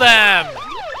 kill them!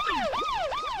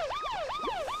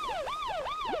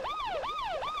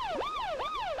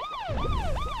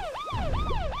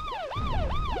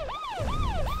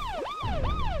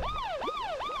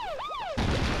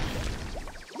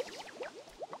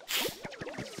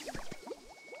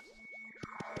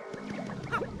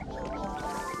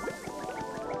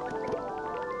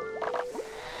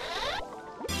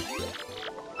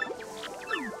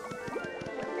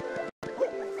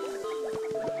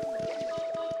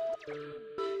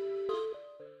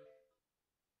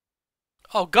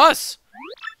 Oh, Gus!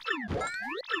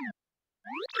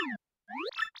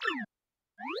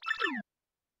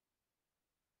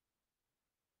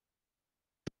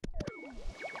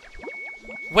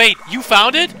 Wait, you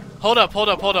found it? Hold up. What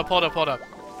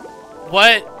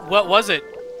was it?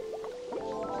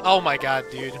 Oh my god,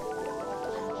 dude.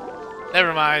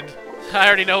 Never mind. I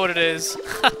already know what it is.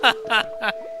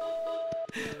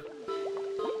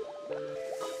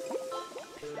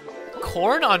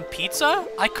 Corn on pizza?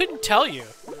 I couldn't tell you.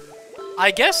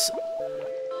 I guess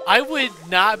I would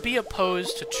not be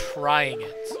opposed to trying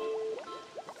it.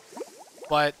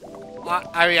 But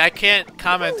I mean, I can't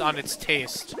comment on its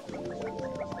taste.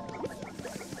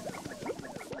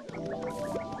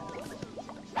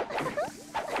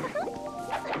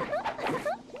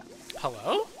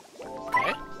 Hello?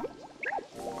 Okay.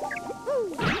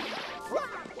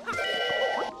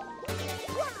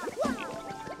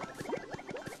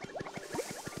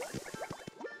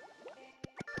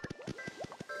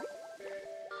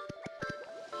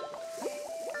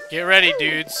 Get ready,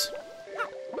 dudes.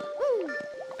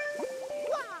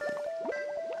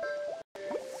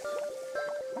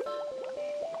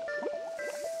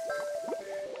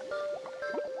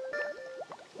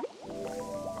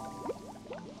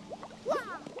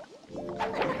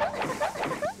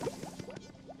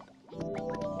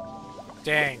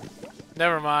 Dang.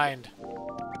 Never mind.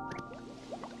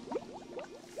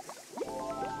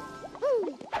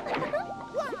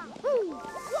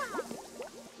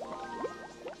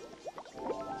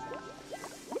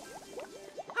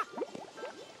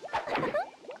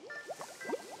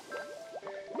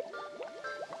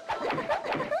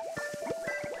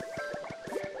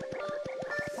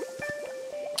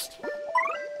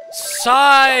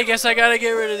 Sigh, I guess I gotta get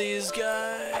rid of these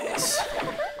guys.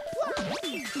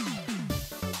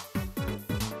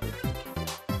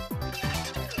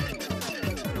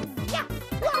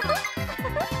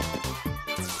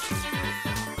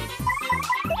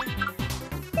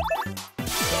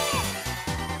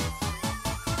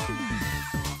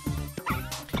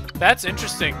 That's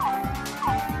interesting,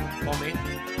 homie.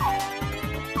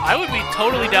 I would be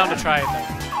totally down to try it, though.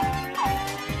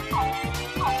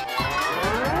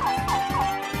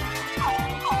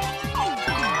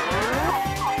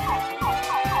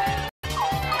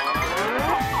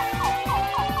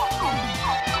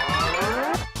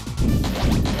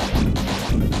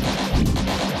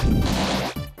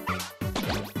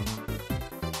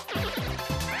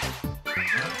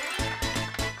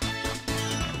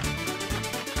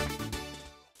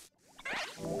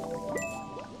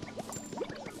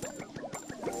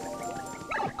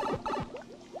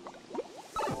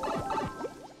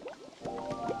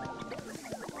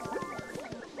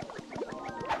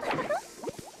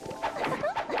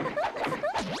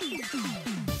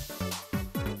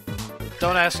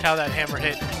 Don't ask how that hammer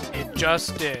hit. It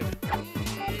just did.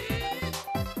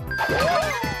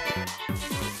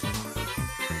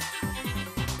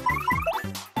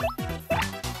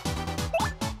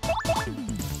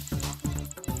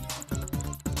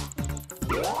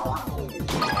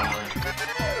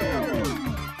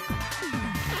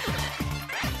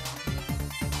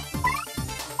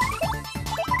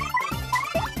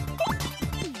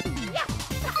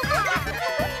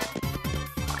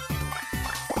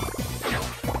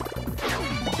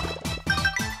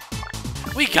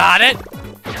 We got it!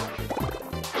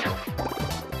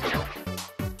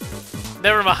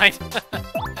 Never mind.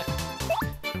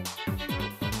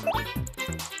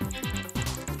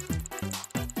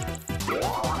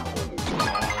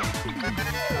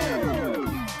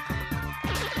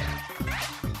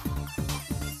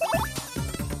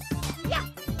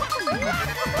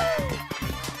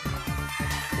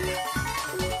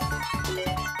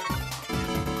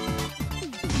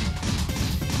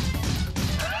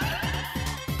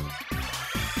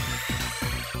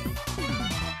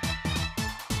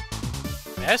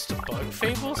 Best Bug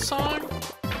Fable song?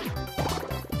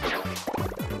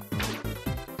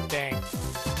 Dang.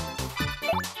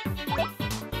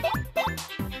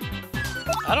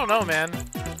 I don't know, man.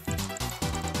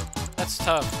 That's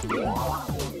tough.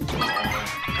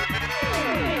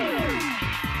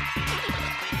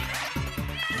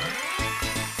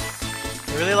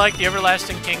 I really like the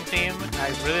Everlasting King theme.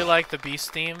 I really like the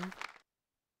Beast theme.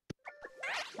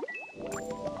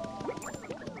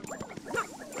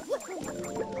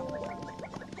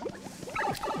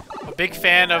 Big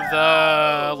fan of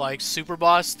the, like, Super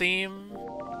Boss theme.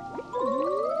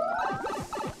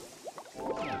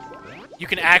 You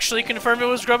can actually confirm it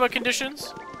was Grubba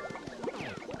conditions?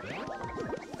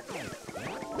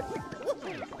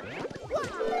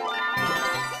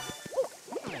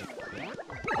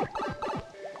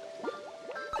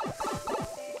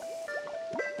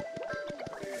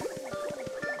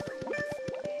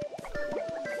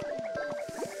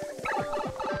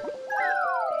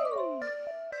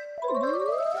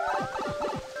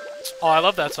 Oh, I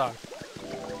love that song.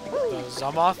 The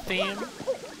Zamoth theme.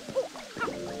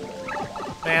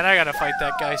 Man, I gotta fight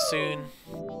that guy soon.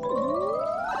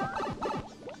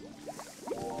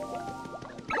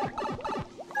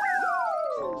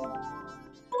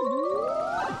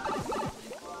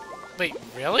 Wait,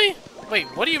 really? Wait,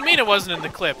 what do you mean it wasn't in the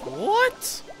clip?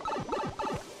 What?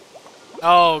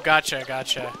 Oh, gotcha,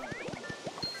 gotcha.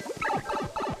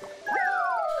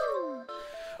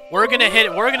 We're gonna hit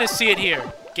it. We're gonna see it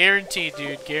here. Guaranteed,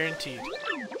 dude. Guaranteed.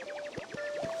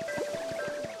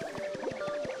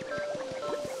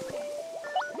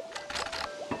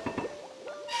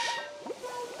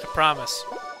 I promise.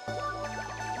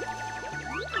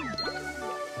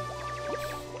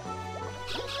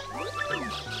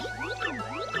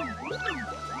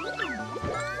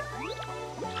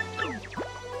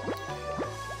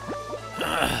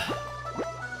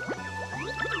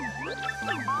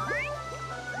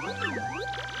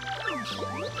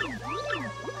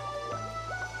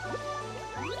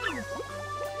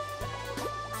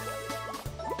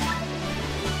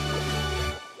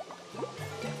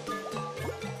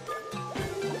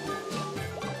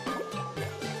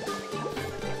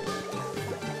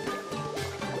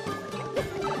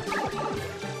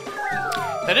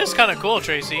 That is kind of cool,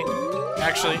 Tracy.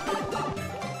 Actually.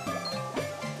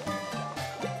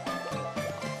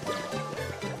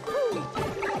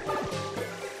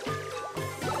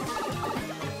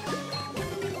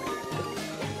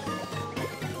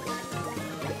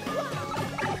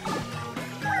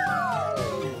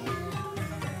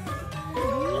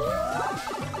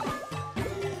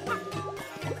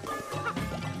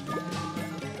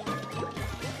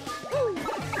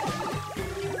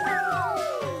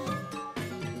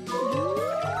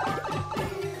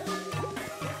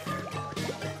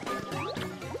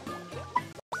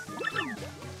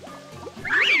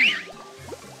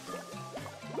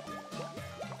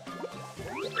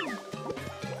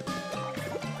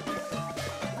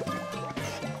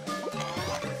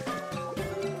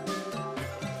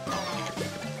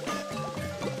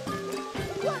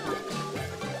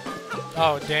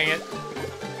 Oh, dang it.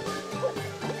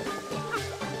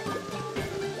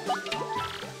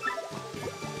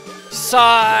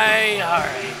 SIGH!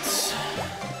 Alright.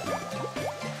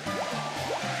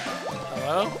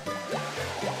 Hello?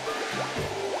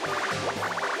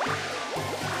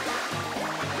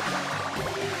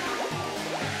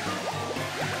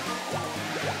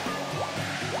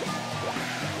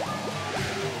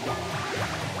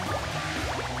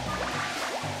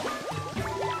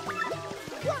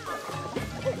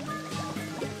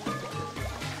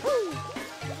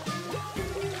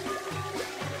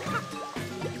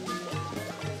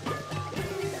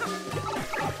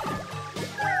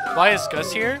 Why is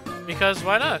Gus here? Because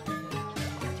why not?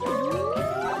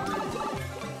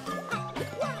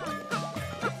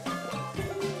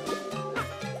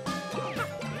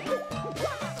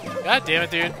 God damn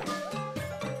it, dude.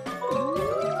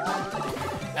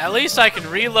 At least I can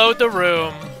reload the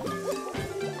room.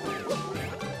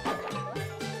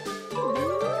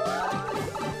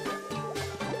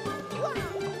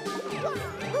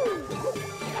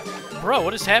 Bro,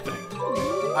 what is happening?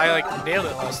 I like nailed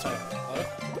it last time.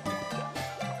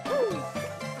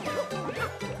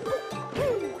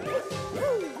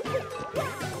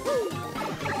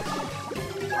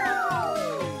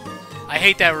 I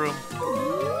hate that room.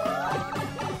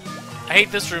 I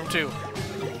hate this room too.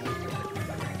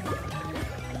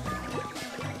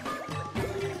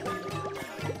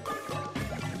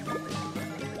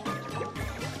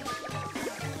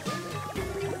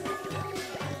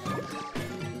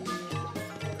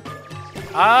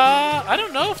 I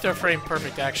don't know if they're frame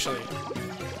perfect actually.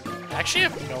 Actually, I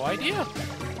have no idea.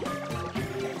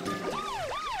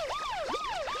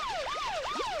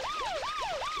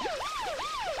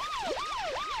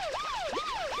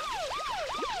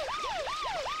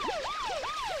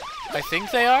 I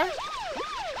think they are.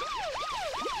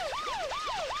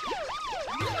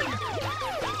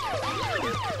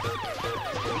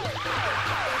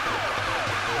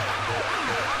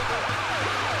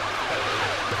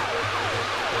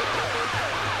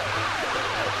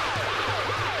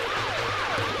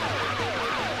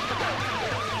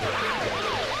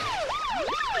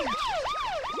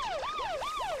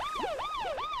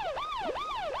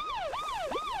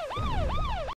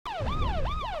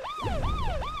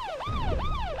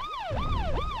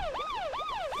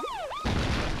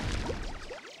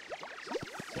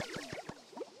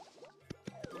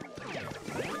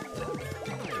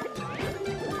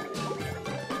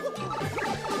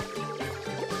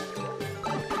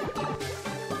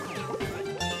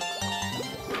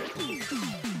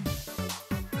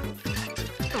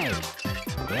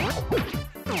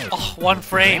 1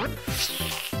 frame.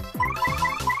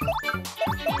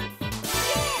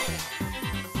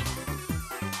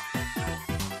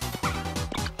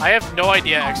 I have no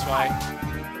idea, XY.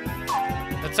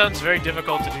 That sounds very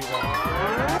difficult to do, though.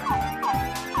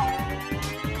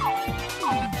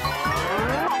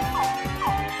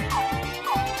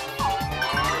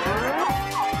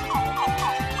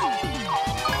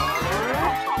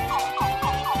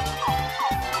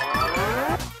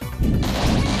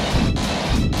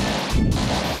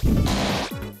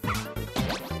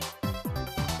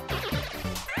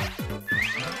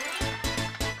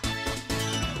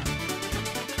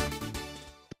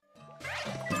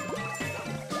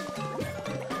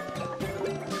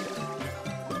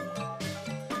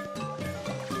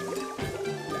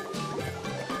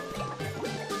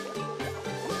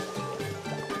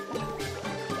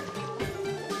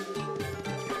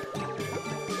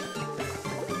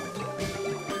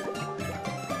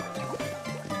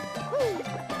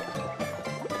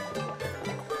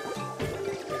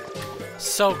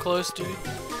 So close, dude.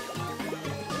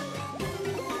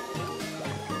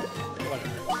 Whatever.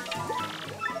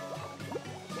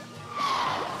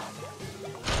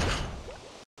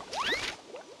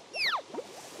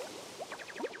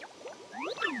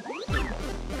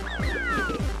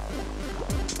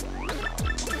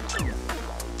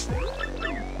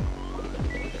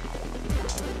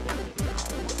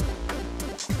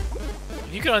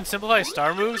 If you could unsimplify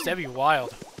star moves, that'd be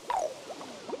wild.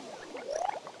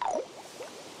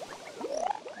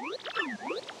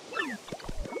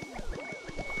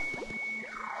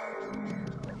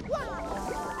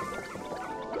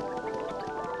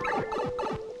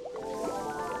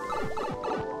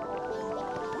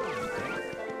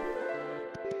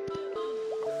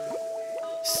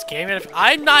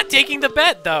 I'm not taking the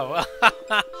bet, though.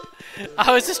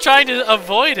 I was just trying to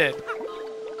avoid it.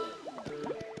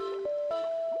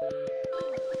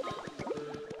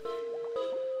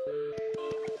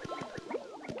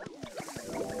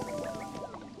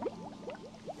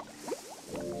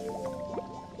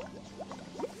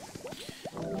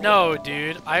 No,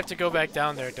 dude. I have to go back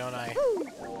down there, don't I?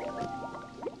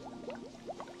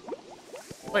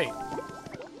 Wait.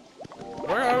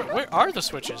 Where are the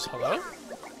switches? Hello?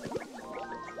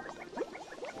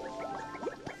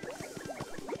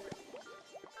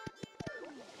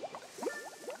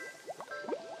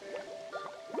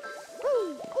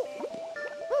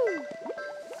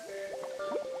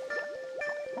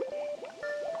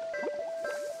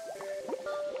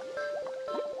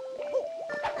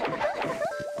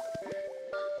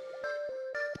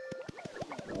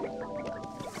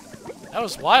 That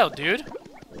was wild, dude.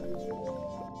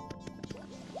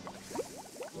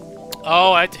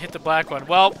 Oh, I had to hit the black one.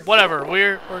 Well, whatever.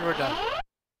 We're done.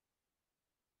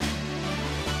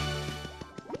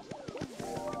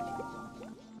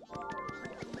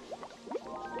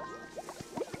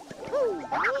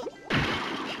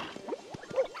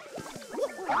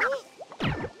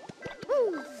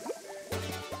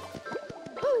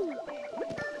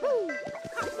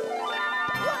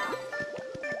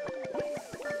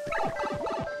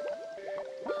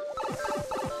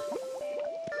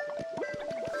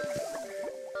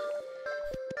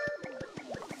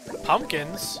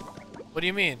 Pumpkins? What do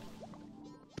you mean?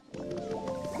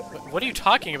 What are you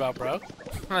talking about, bro?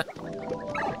 Alright,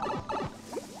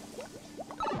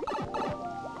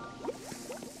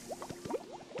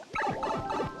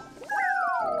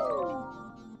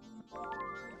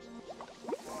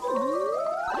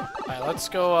 let's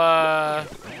go,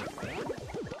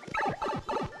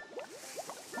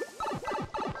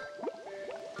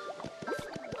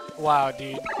 Wow,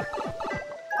 dude.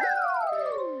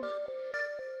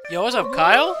 Yo, what's up,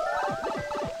 Kyle?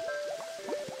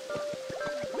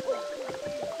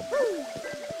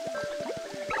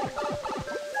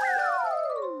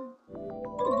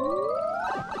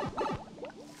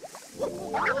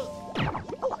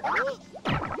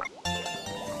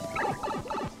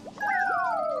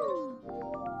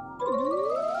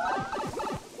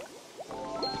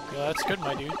 Yo, that's good,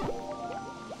 my dude.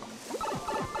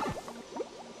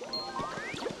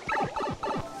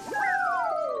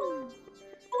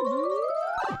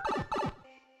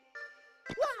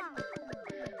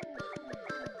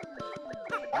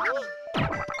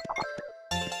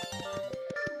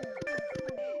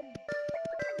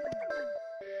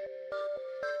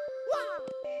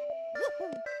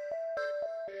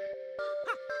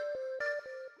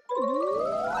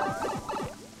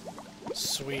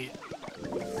 Sweet.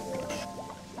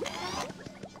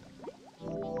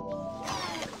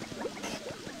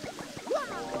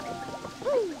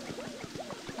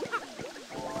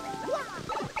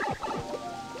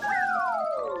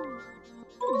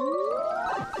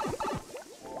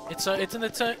 It's in the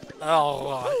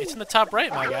it's in the top right,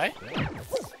 my guy.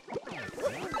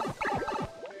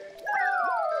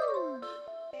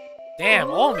 Damn,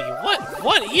 Omi,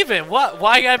 what even?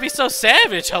 Why you gotta be so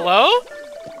savage? Hello?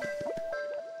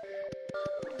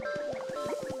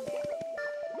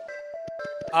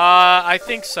 I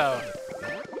think so.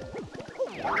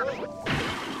 Alright.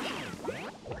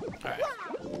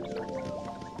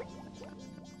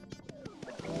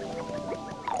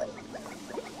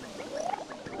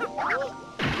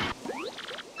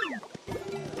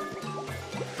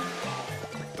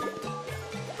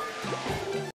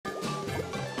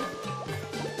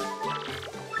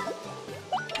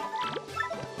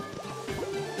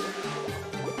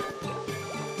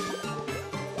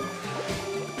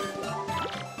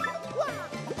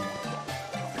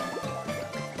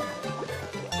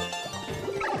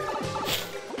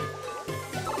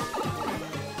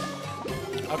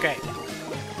 Okay.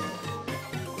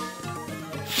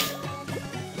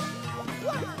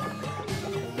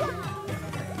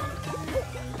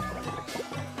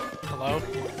 Hello?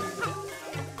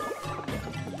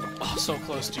 Oh, so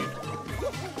close, dude.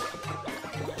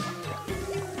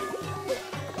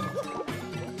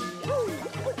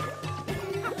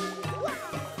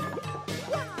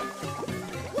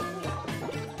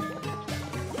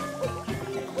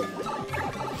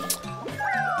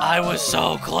 I was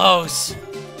so close.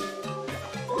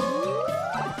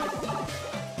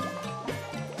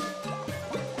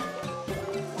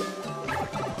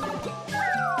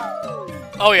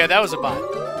 Oh yeah, that was a bot.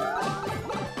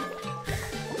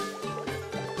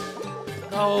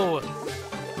 No.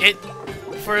 It,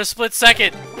 for a split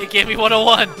second, it gave me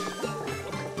 101.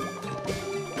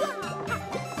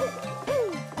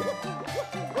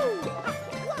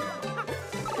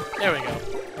 There we go.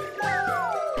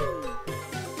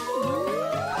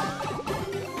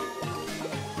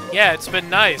 Yeah, it's been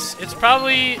nice. It's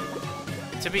probably,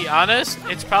 to be honest,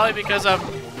 it's probably because I'm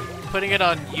putting it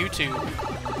on YouTube.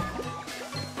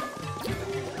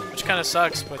 Which kind of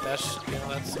sucks, but that's, you know,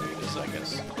 that's the way it is, I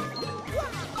guess.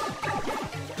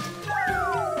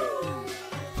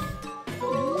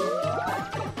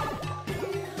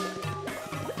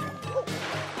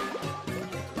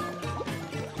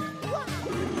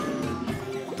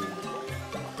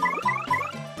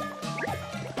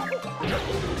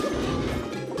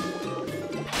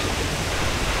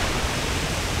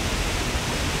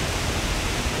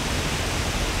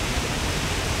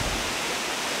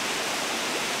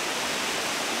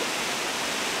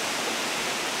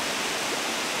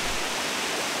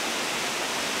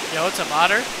 Yo, what's up,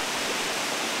 Otter?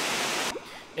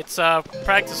 It's,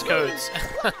 practice codes.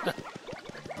 Look at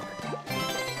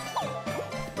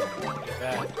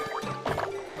that.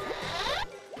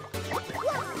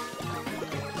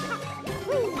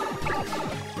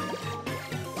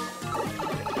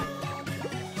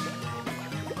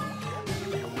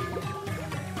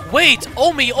 Wait!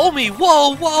 Omi!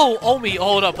 Whoa! Omi,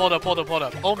 hold up.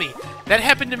 Omi, that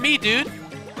happened to me, dude!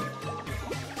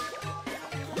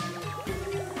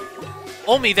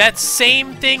 Omi, that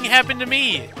same thing happened to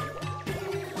me.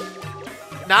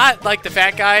 Not like the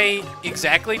fat guy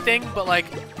exactly thing, but like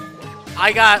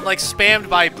I got like spammed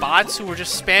by bots who were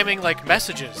just spamming like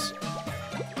messages.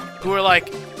 Who were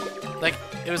like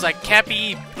it was like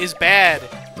Kappy is bad,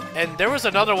 and there was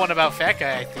another one about fat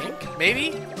guy, I think,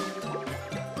 maybe.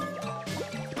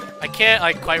 I can't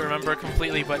like quite remember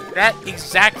completely, but that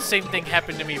exact same thing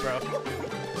happened to me, bro.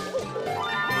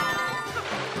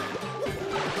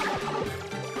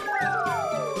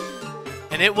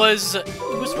 And it was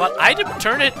what? I had to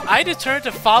turn it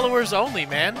to followers only,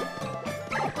 man.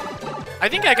 I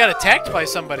think I got attacked by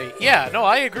somebody. Yeah, no,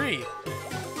 I agree.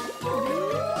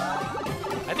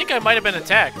 I think I might have been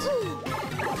attacked.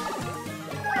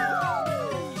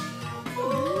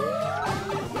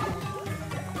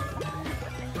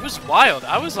 It was wild.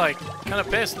 I was like kind of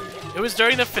pissed. It was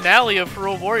during the finale of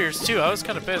Hero Warriors too. I was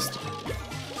kind of pissed.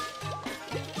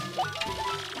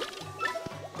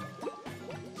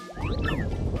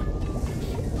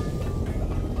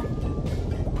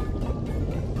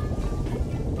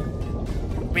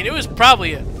 I mean, it was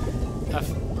probably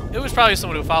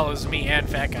someone who follows me and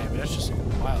Fat Guy, but that's just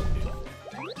wild, dude.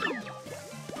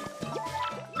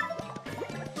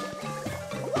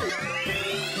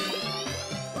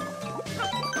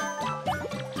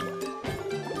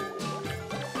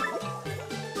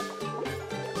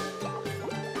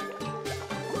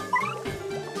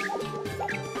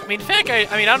 I mean, Fat Guy.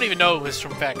 I mean, I don't even know it was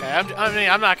from Fat Guy. I mean,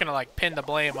 I'm not gonna like pin the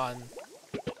blame on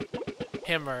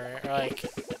him or like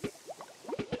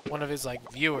one of his like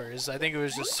viewers. I think it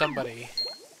was just somebody.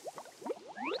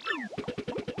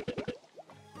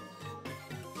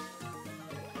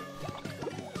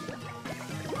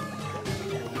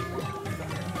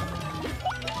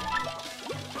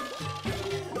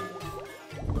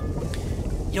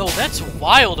 Yo, that's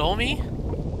wild, Omi.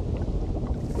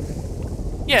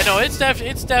 Yeah, no, it's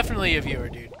definitely a viewer,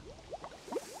 dude.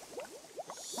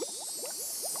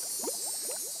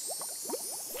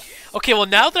 Okay, well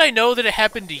now that I know that it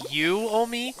happened to you,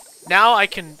 Omi, now I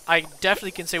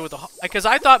definitely can say with the, because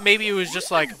I thought maybe it was just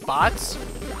like bots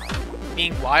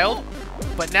being wild,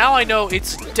 but now I know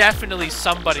it's definitely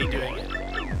somebody doing it.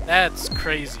 That's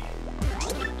crazy.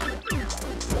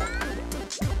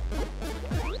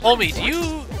 Omi, do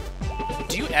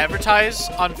you advertise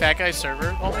on Fat Guy's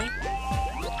server, Omi?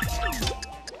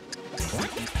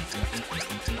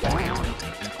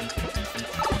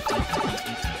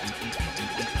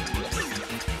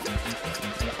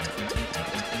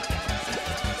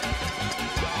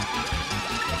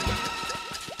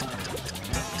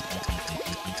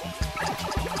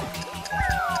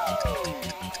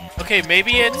 Okay,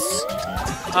 maybe it's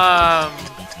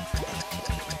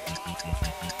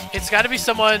got to be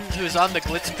someone who's on the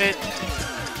Glitz Pit,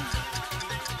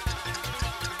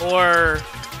 or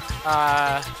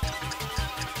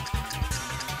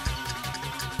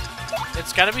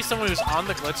it's got to be someone who's on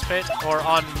the Glitz Pit or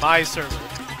on my server,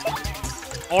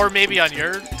 or maybe on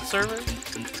your server.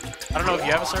 I don't know if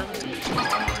you have a server.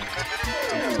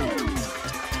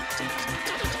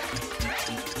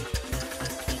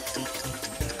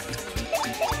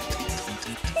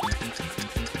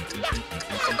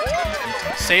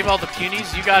 Save all the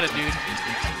punies? You got it, dude.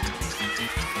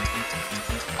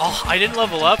 Oh, I didn't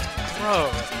level up? Bro.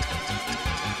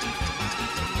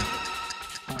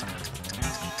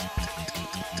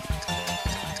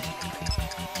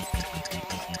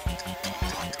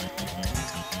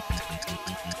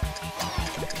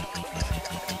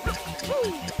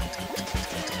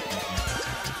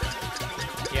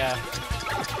 Yeah.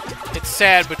 It's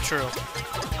sad but true.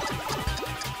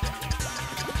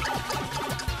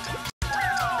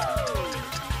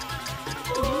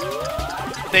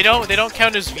 They don't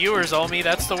count as viewers, Omi.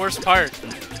 That's the worst part.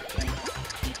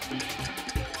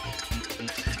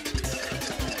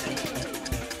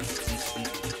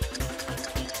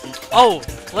 Oh,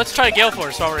 let's try Gale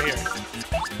Force while we're here.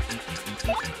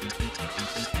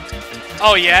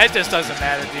 Oh yeah, it just doesn't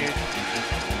matter, dude.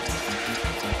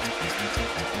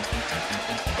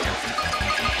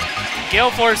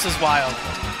 Gale Force is wild.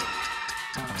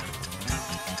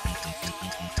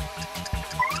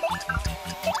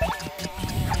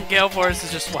 Gale Force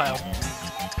is just wild.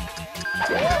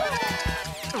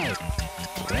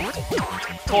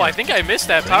 Oh, I think I missed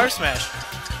that power smash.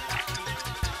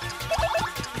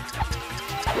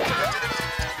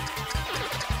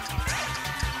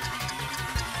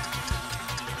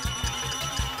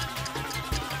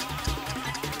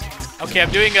 Okay,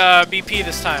 I'm doing BP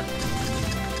this time.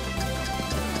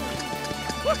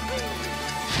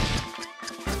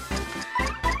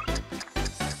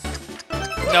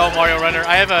 No, Mario Runner.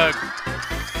 I have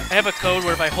a code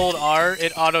where if I hold R,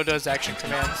 it auto does action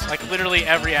commands. Like literally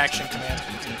every action command.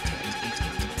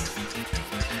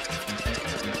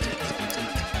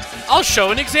 I'll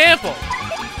show an example.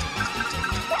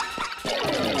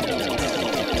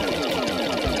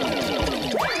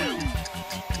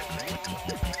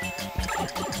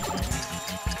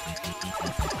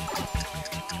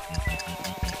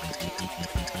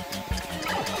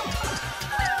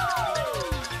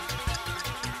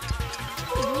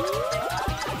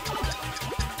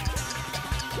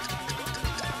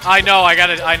 I know I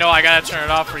gotta turn it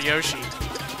off for Yoshi.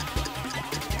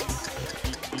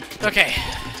 Okay.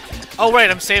 Oh wait,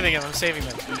 I'm saving them.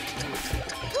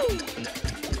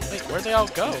 Wait, where'd they all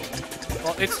go?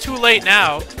 Well, it's too late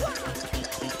now.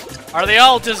 Are they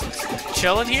all just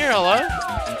chilling here? Hello?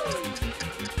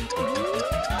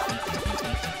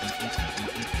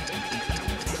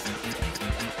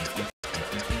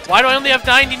 Why do I only have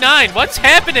 99? What's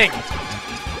happening?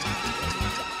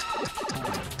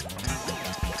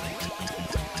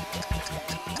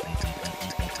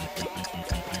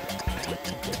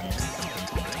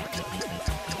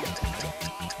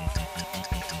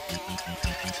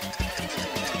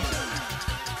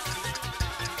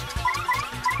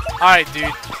 Alright, dude.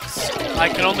 I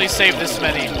can only save this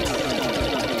many.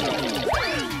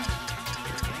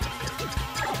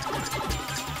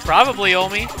 Probably,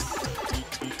 Omi.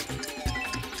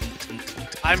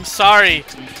 I'm sorry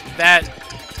that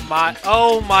my...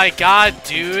 Oh my god,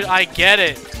 dude. I get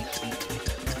it.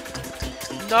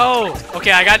 No!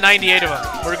 Okay, I got 98 of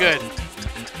them. We're good.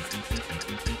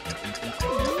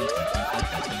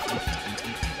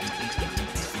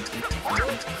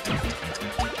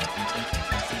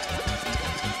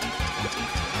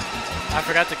 I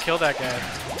forgot to kill that guy.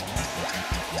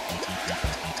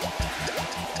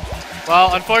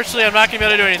 Well, unfortunately, I'm not going to be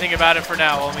able to do anything about it for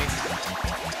now, Omi.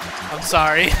 I'm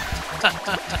sorry.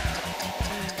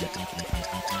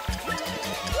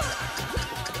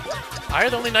 Higher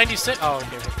than only 96? Oh,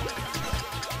 okay.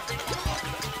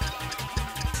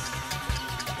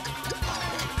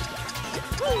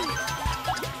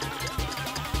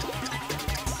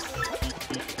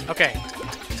 Okay.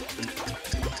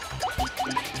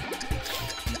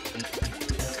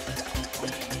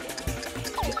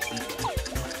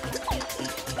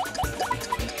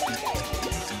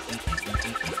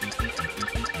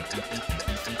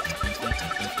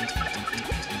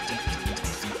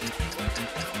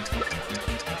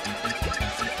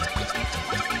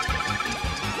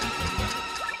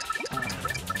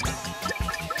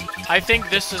 I think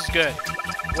this is good.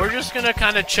 We're just gonna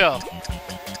kind of chill.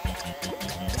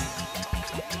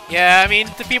 Yeah, I mean,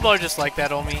 the people are just like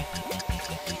that, Omi.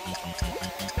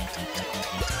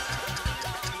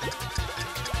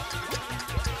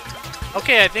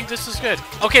 Okay, I think this is good.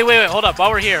 Okay, wait, hold up.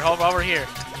 While we're here,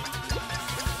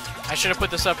 I should have put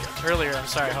this up earlier. I'm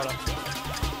sorry, hold up.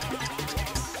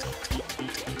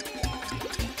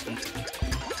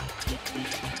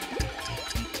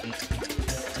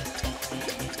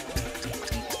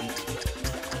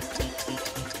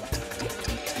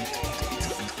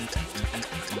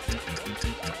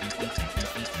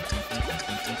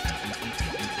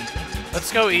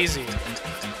 Let's go easy.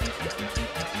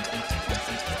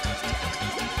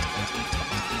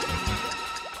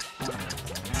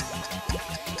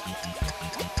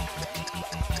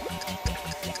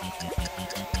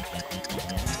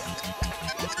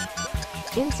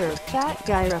 Insert fat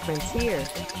guy reference here.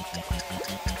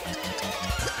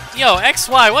 Yo,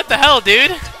 XY, what the hell,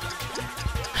 dude?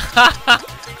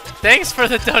 Thanks for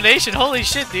the donation. Holy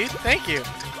shit, dude. Thank you.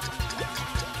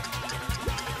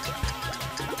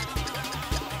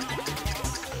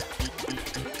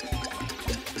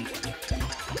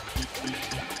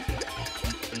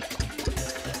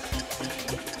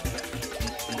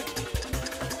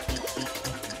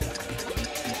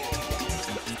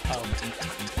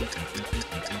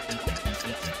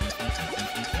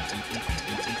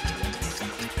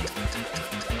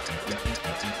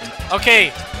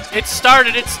 Okay, it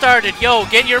started. Yo,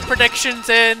 get your predictions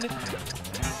in.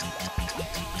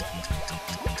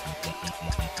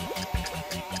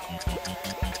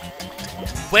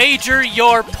 Wager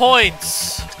your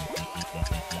points.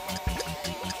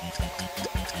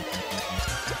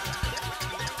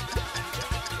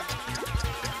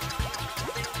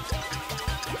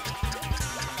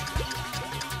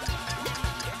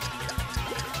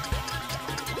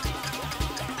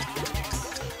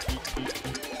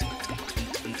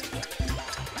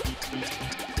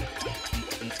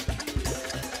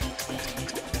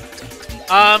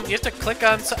 You have to click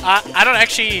on. I don't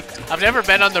actually. I've never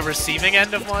been on the receiving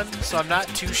end of one, so I'm not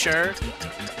too sure.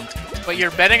 But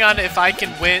you're betting on if I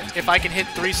can win, if I can hit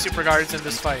 3 super guards in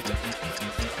this fight.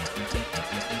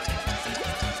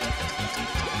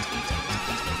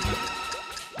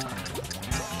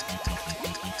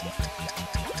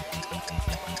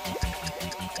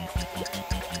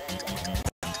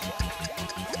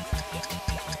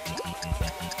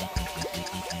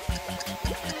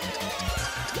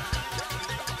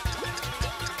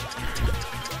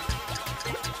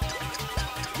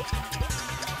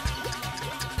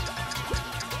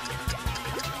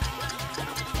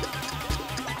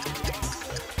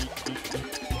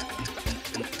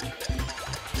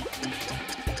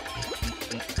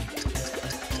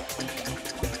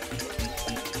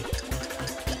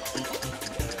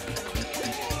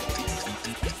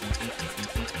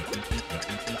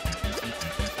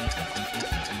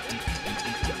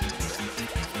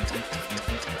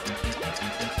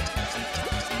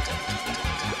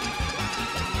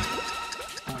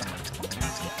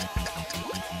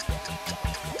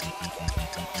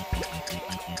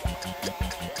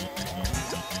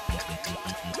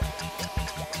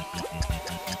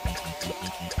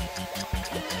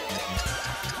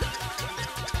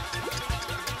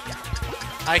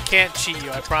 I can't cheat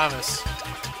you, I promise.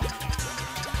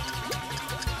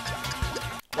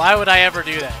 Why would I ever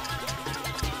do that?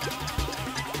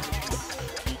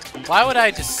 Why would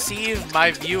I deceive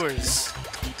my viewers?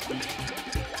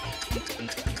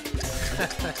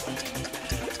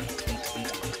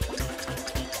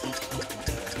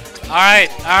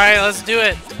 Alright, let's do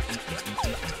it.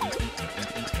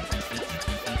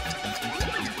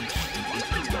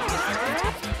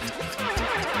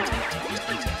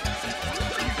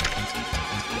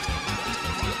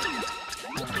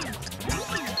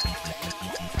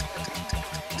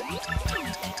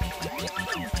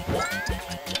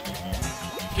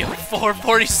 You have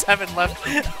 447 left.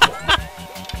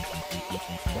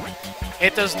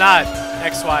 It does not,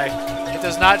 XY. It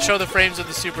does not show the frames of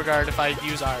the super guard if I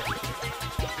use R.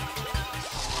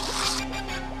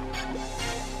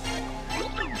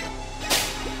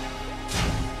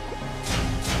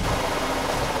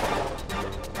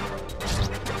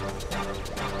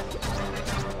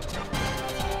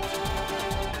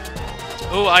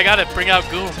 Ooh, I gotta bring out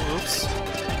Goom. Oops.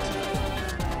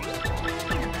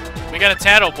 We got a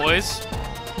tattle, boys.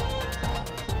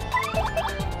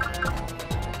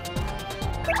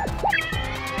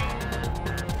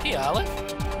 Hey, Olive.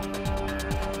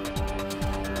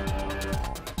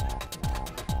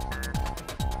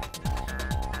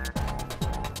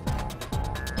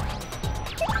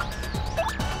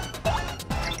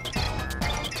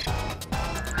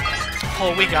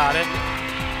 Oh, we got it.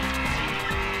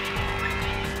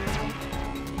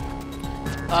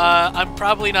 I'm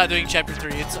probably not doing chapter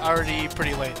 3. It's already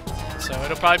pretty late. So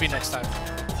it'll probably be next time.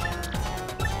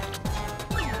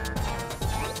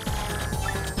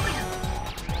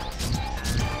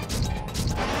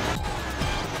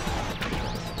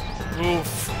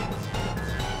 Oof.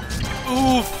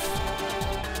 Oof.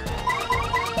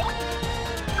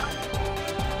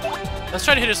 Let's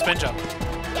try to hit a spin jump.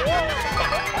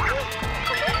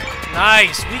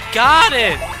 Nice. We got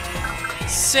it.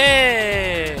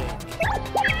 Sick.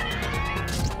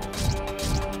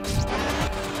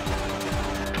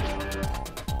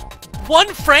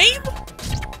 One frame?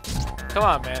 Come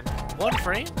on, man. One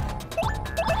frame?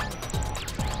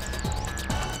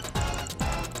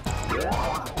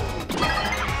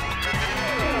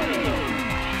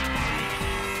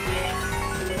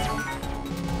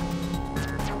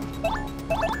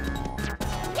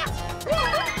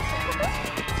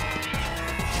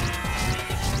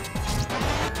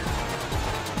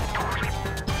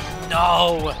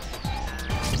 No!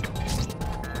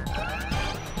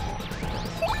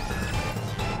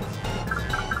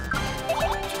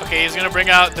 Okay, he's gonna bring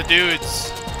out the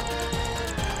dudes.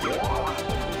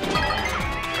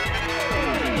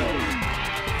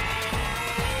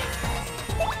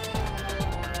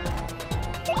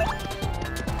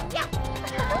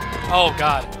 Oh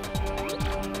god.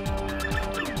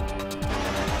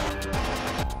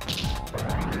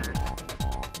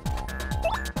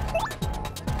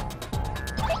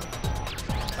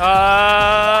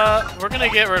 We're gonna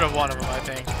get rid of one of them, I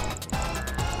think.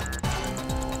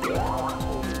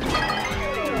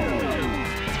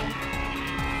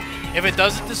 If it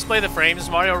doesn't display the frames,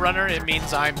 Mario Runner, it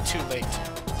means I'm too late.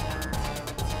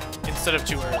 Instead of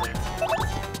too early.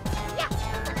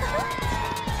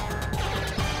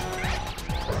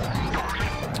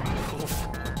 Oof.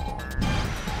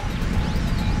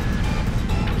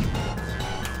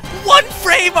 One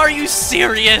frame? Are you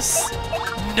serious?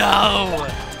 No!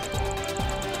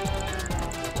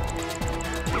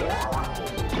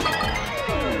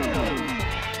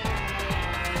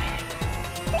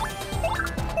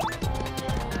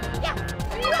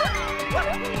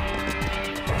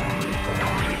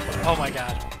 Oh my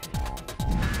god.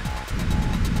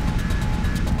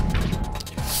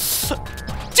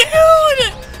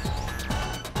 Dude!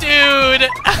 Dude!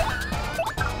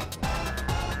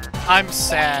 I'm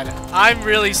sad. I'm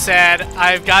really sad.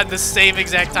 I've gotten the same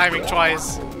exact timing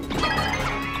twice.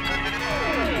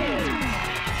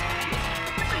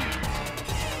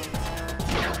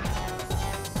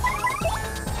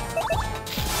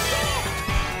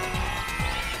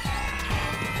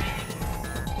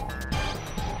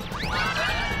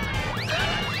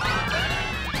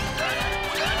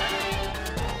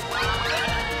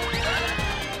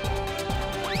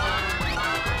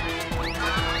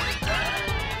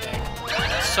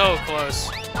 So close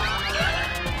to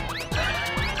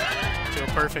a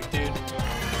perfect dude.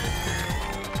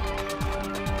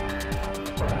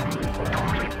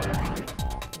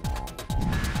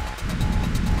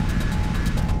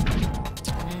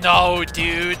 No,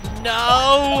 dude,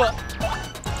 no!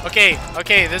 Okay,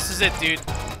 okay, this is it, dude.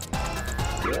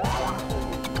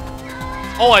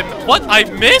 Oh, what? I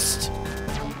missed?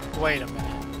 Wait a minute.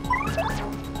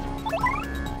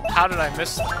 How did I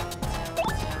miss that?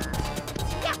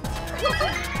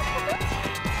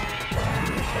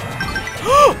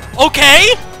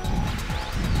 Okay!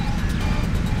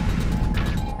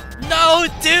 No,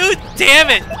 dude! Damn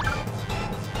it!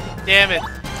 Damn it.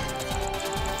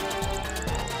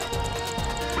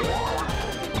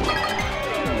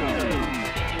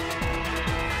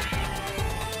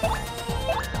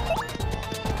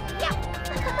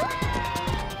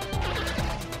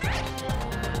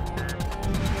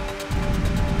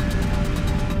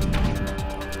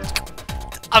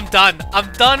 I'm done.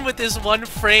 I'm done with this one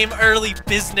frame early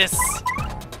business.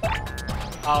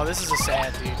 Oh, this is a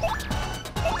sad dude.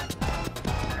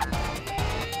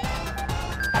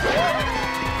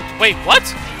 Wait, what?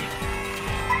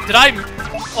 Did I...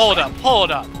 Hold up,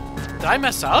 hold up. Did I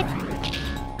mess up?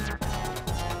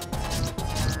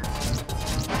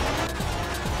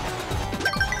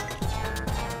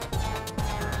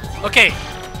 Okay.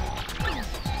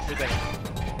 Good thing.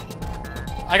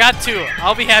 I got 2.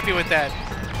 I'll be happy with that.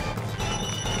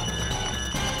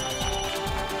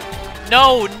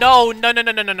 No, no, no, no,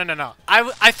 no, no, no, no, no.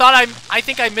 I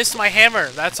think I missed my hammer,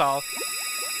 that's all.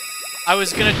 I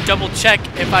was gonna double check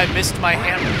if I missed my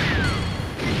hammer.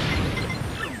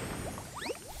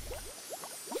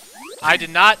 I did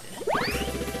not.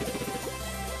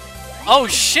 Oh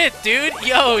shit, dude.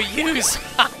 Yo, use.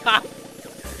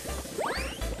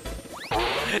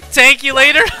 Thank you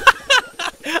later.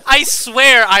 I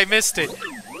swear I missed it.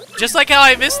 Just like how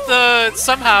I missed the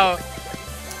somehow.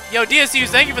 Yo, DSUs,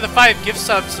 thank you for the 5 gift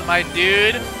subs, my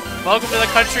dude. Welcome to the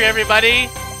country, everybody.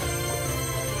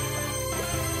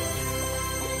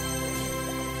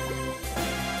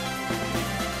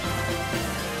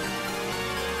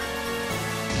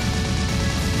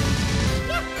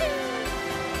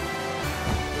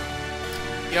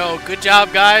 Yo, good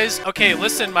job, guys. Okay,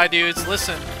 listen, my dudes,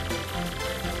 listen.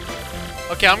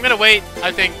 Okay, I'm gonna wait,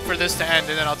 I think, for this to end,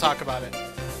 and then I'll talk about it.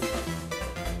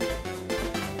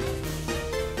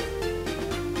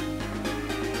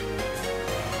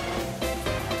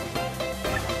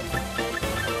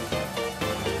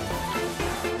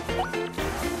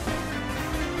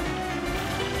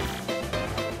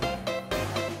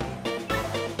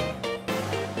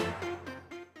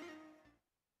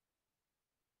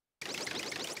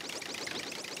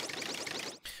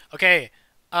 Okay,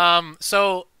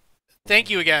 so thank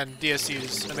you again,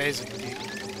 DSUs. Amazing,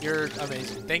 dude. You're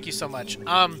amazing. Thank you so much.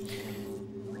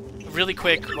 Really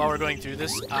quick, while we're going through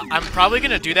this, I'm probably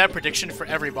gonna do that prediction for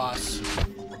every boss,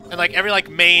 and like every like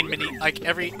main mini, like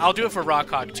every. I'll do it for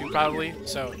Rockhog too, probably.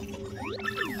 So,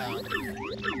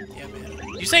 yeah, man.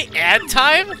 You say ad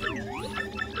time?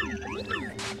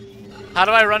 How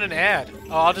do I run an ad?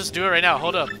 Oh, I'll just do it right now.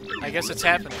 Hold up. I guess it's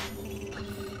happening.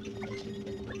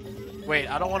 Wait,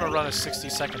 I don't want to run a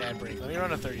 60-second ad break. Let me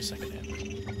run a 30-second ad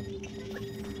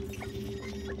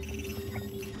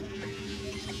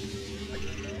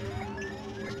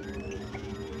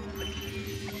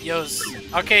break. Yos.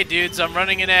 Okay, dudes, I'm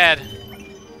running an ad.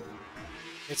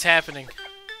 It's happening.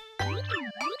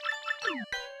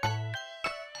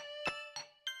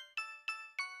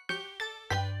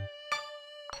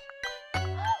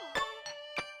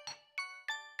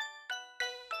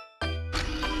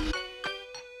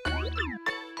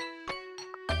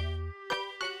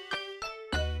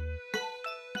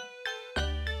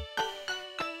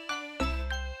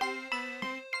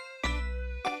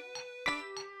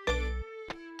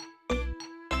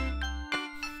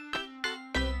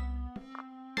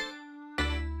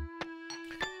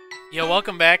 Yo,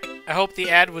 welcome back. I hope the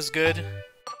ad was good.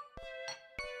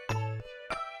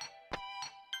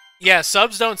 Yeah,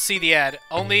 subs don't see the ad.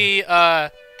 Only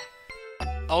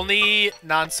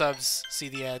non-subs see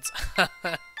the ads.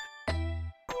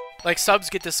 Like, subs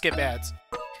get to skip ads.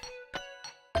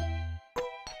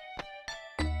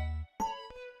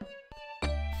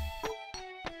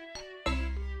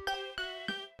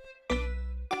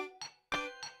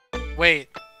 Wait,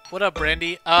 what up,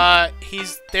 Brandy?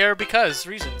 He's there because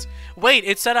reasons. Wait,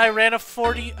 it said I ran a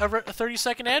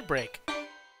 30-second ad break.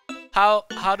 How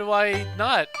do I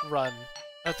not run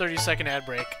a 30-second ad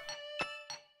break?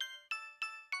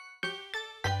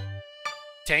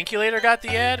 Tankulator got the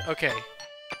ad? Okay.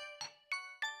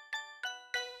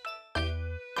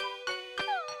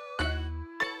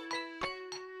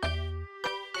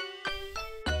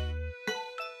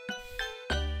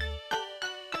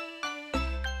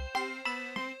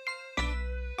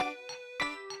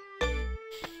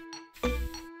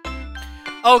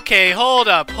 Okay, hold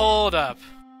up, hold up.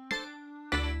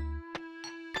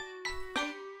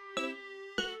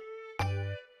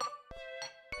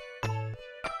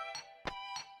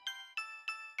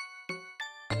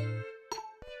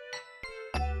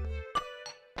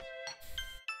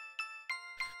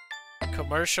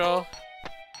 Commercial.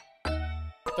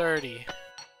 30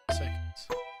 seconds.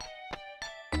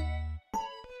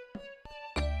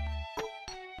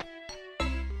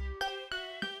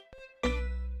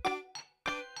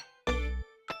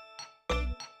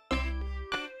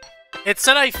 It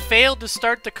said I failed to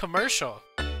start the commercial.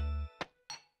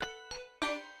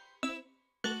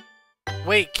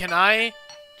 Wait, can I...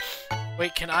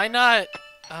 Wait, can I not...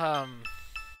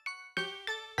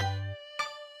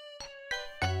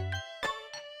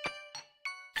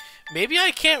 Maybe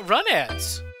I can't run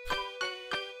ads.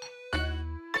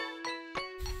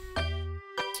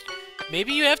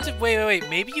 Maybe you have to... Wait.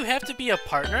 Maybe you have to be a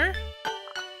partner?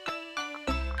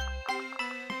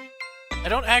 I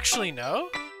don't actually know.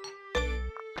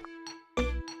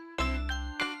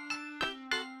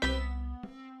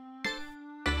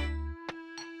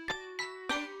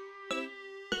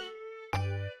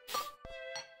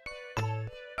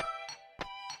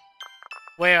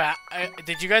 Wait,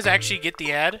 did you guys actually get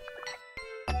the ad?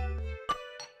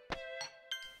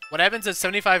 What happens at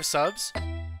 75 subs?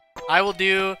 I will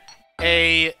do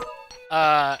a,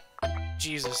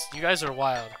 Jesus, you guys are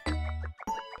wild.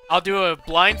 I'll do a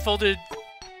blindfolded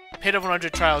Pit of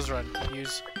 100 Trials run.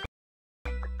 Use.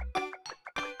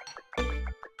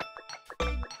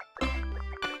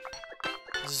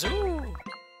 Zoo.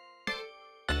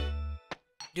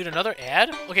 Dude, another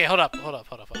ad? Okay, hold up.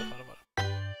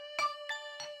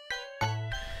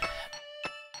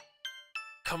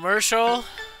 Commercial.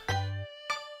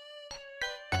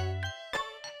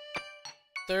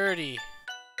 30.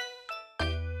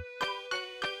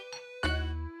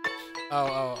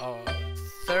 Oh.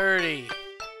 30.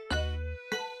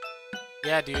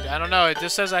 Yeah, dude, I don't know. It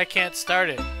just says I can't start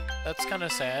it. That's kind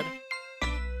of sad.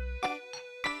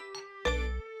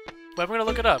 But I'm gonna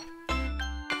look it up.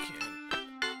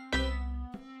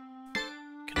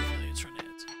 Can affiliates run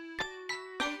ads?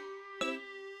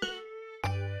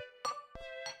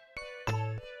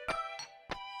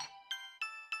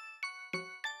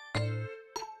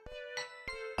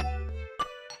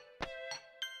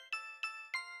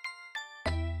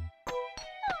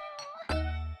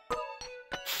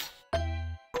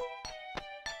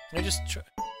 Let me just try.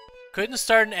 Couldn't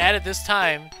start an ad at this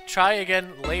time. Try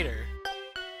again later.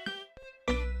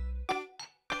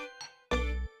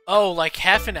 Oh, like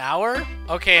half an hour?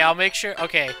 Okay, I'll make sure.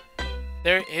 Okay.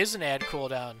 There is an ad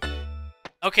cooldown.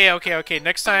 Okay.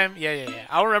 Next time. Yeah.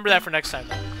 I'll remember that for next time,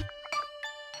 though.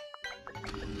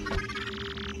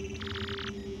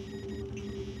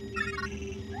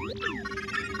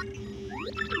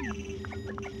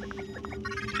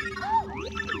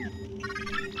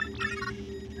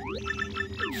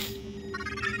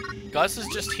 Gus is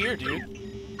just here, dude.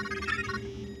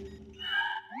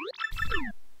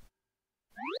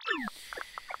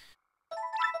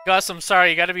 Gus, I'm sorry,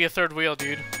 you gotta be a third wheel,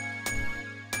 dude.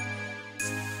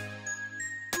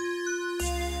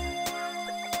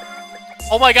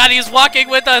 Oh my god, he's walking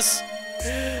with us!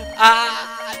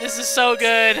 Ah, this is so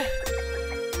good.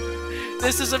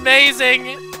 This is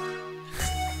amazing.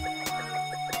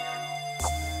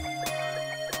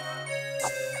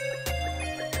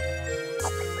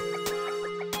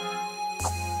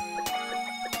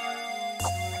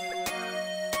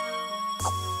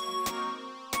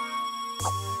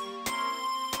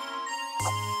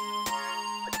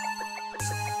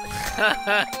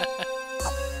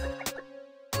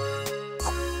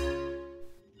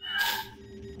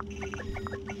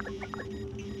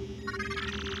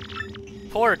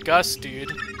 Poor Gus,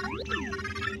 dude.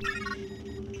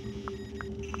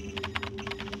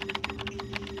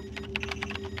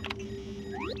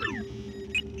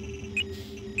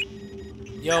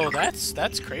 Yo,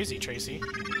 that's crazy, Tracy.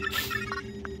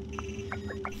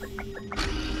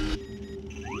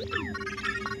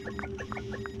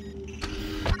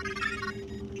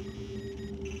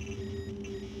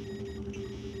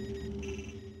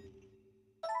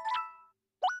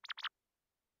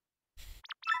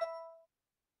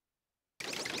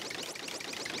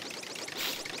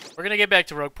 We're gonna get back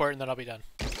to Rogueport and then I'll be done.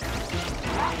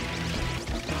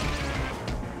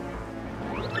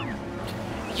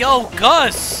 Yo,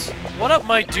 Gus! What up,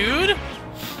 my dude?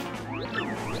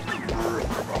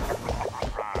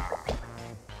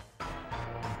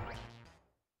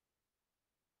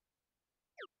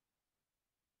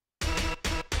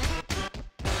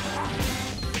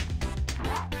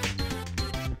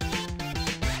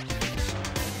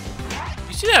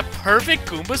 You see that perfect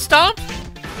Goomba stomp?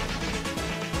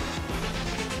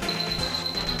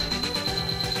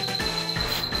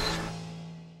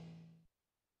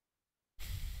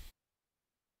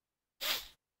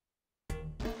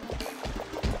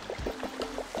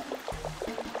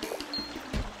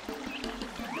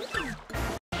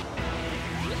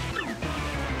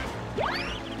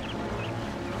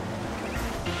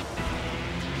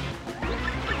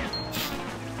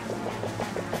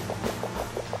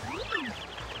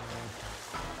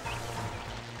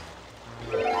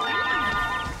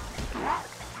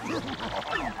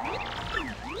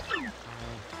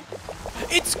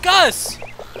 It's Gus!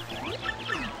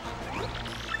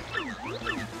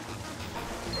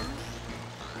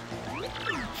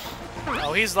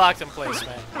 Oh, he's locked in place,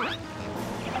 man.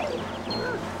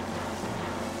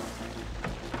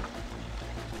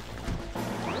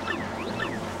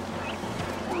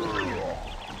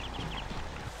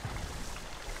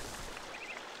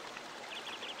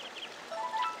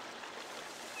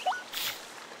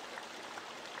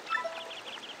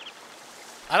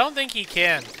 I don't think he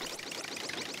can.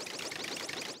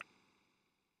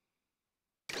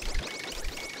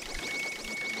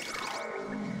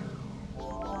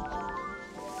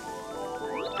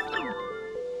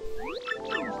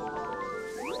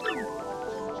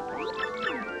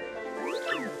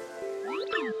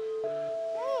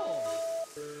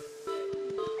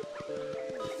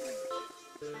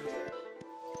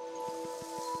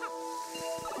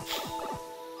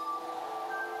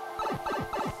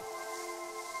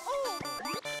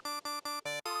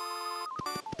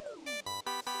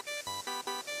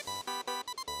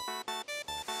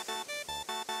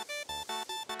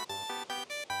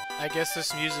 I guess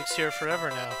this music's here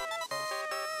forever now.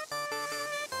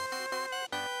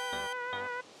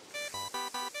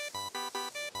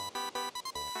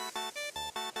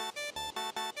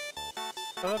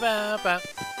 Ba-ba-ba.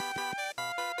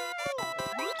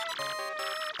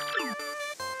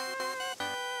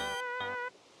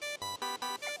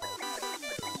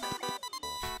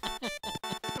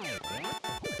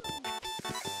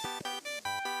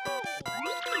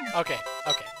 Okay,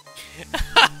 okay.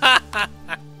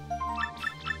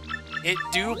 It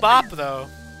do bop though.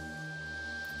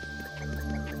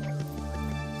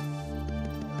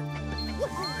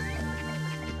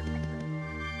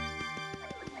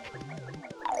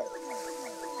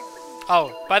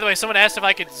 Oh, by the way, someone asked if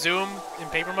I could zoom in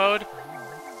paper mode.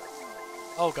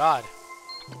 Oh god.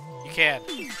 You can.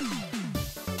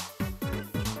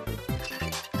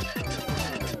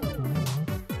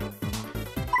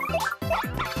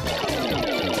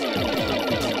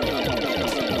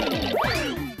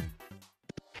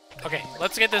 Okay,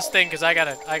 let's get this thing, because I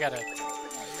gotta...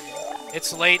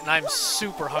 It's late and I'm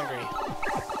super hungry.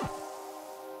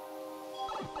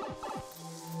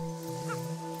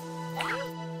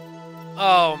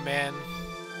 Oh, man.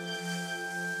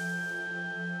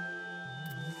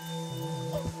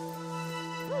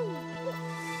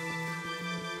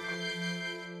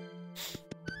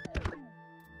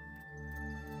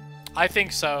 I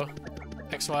think so.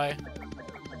 XY.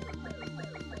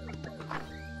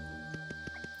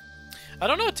 I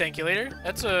don't know, Tankulator.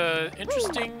 That's a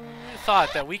interesting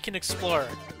thought that we can explore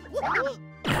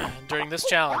during this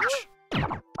challenge.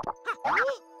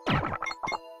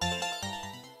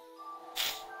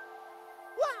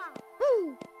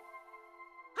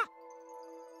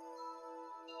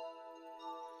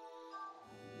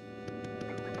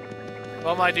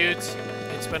 Well, my dudes,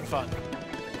 it's been fun.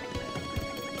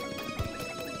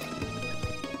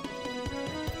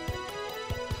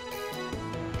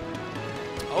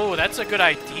 Oh, that's a good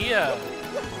idea.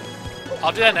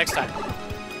 I'll do that next time.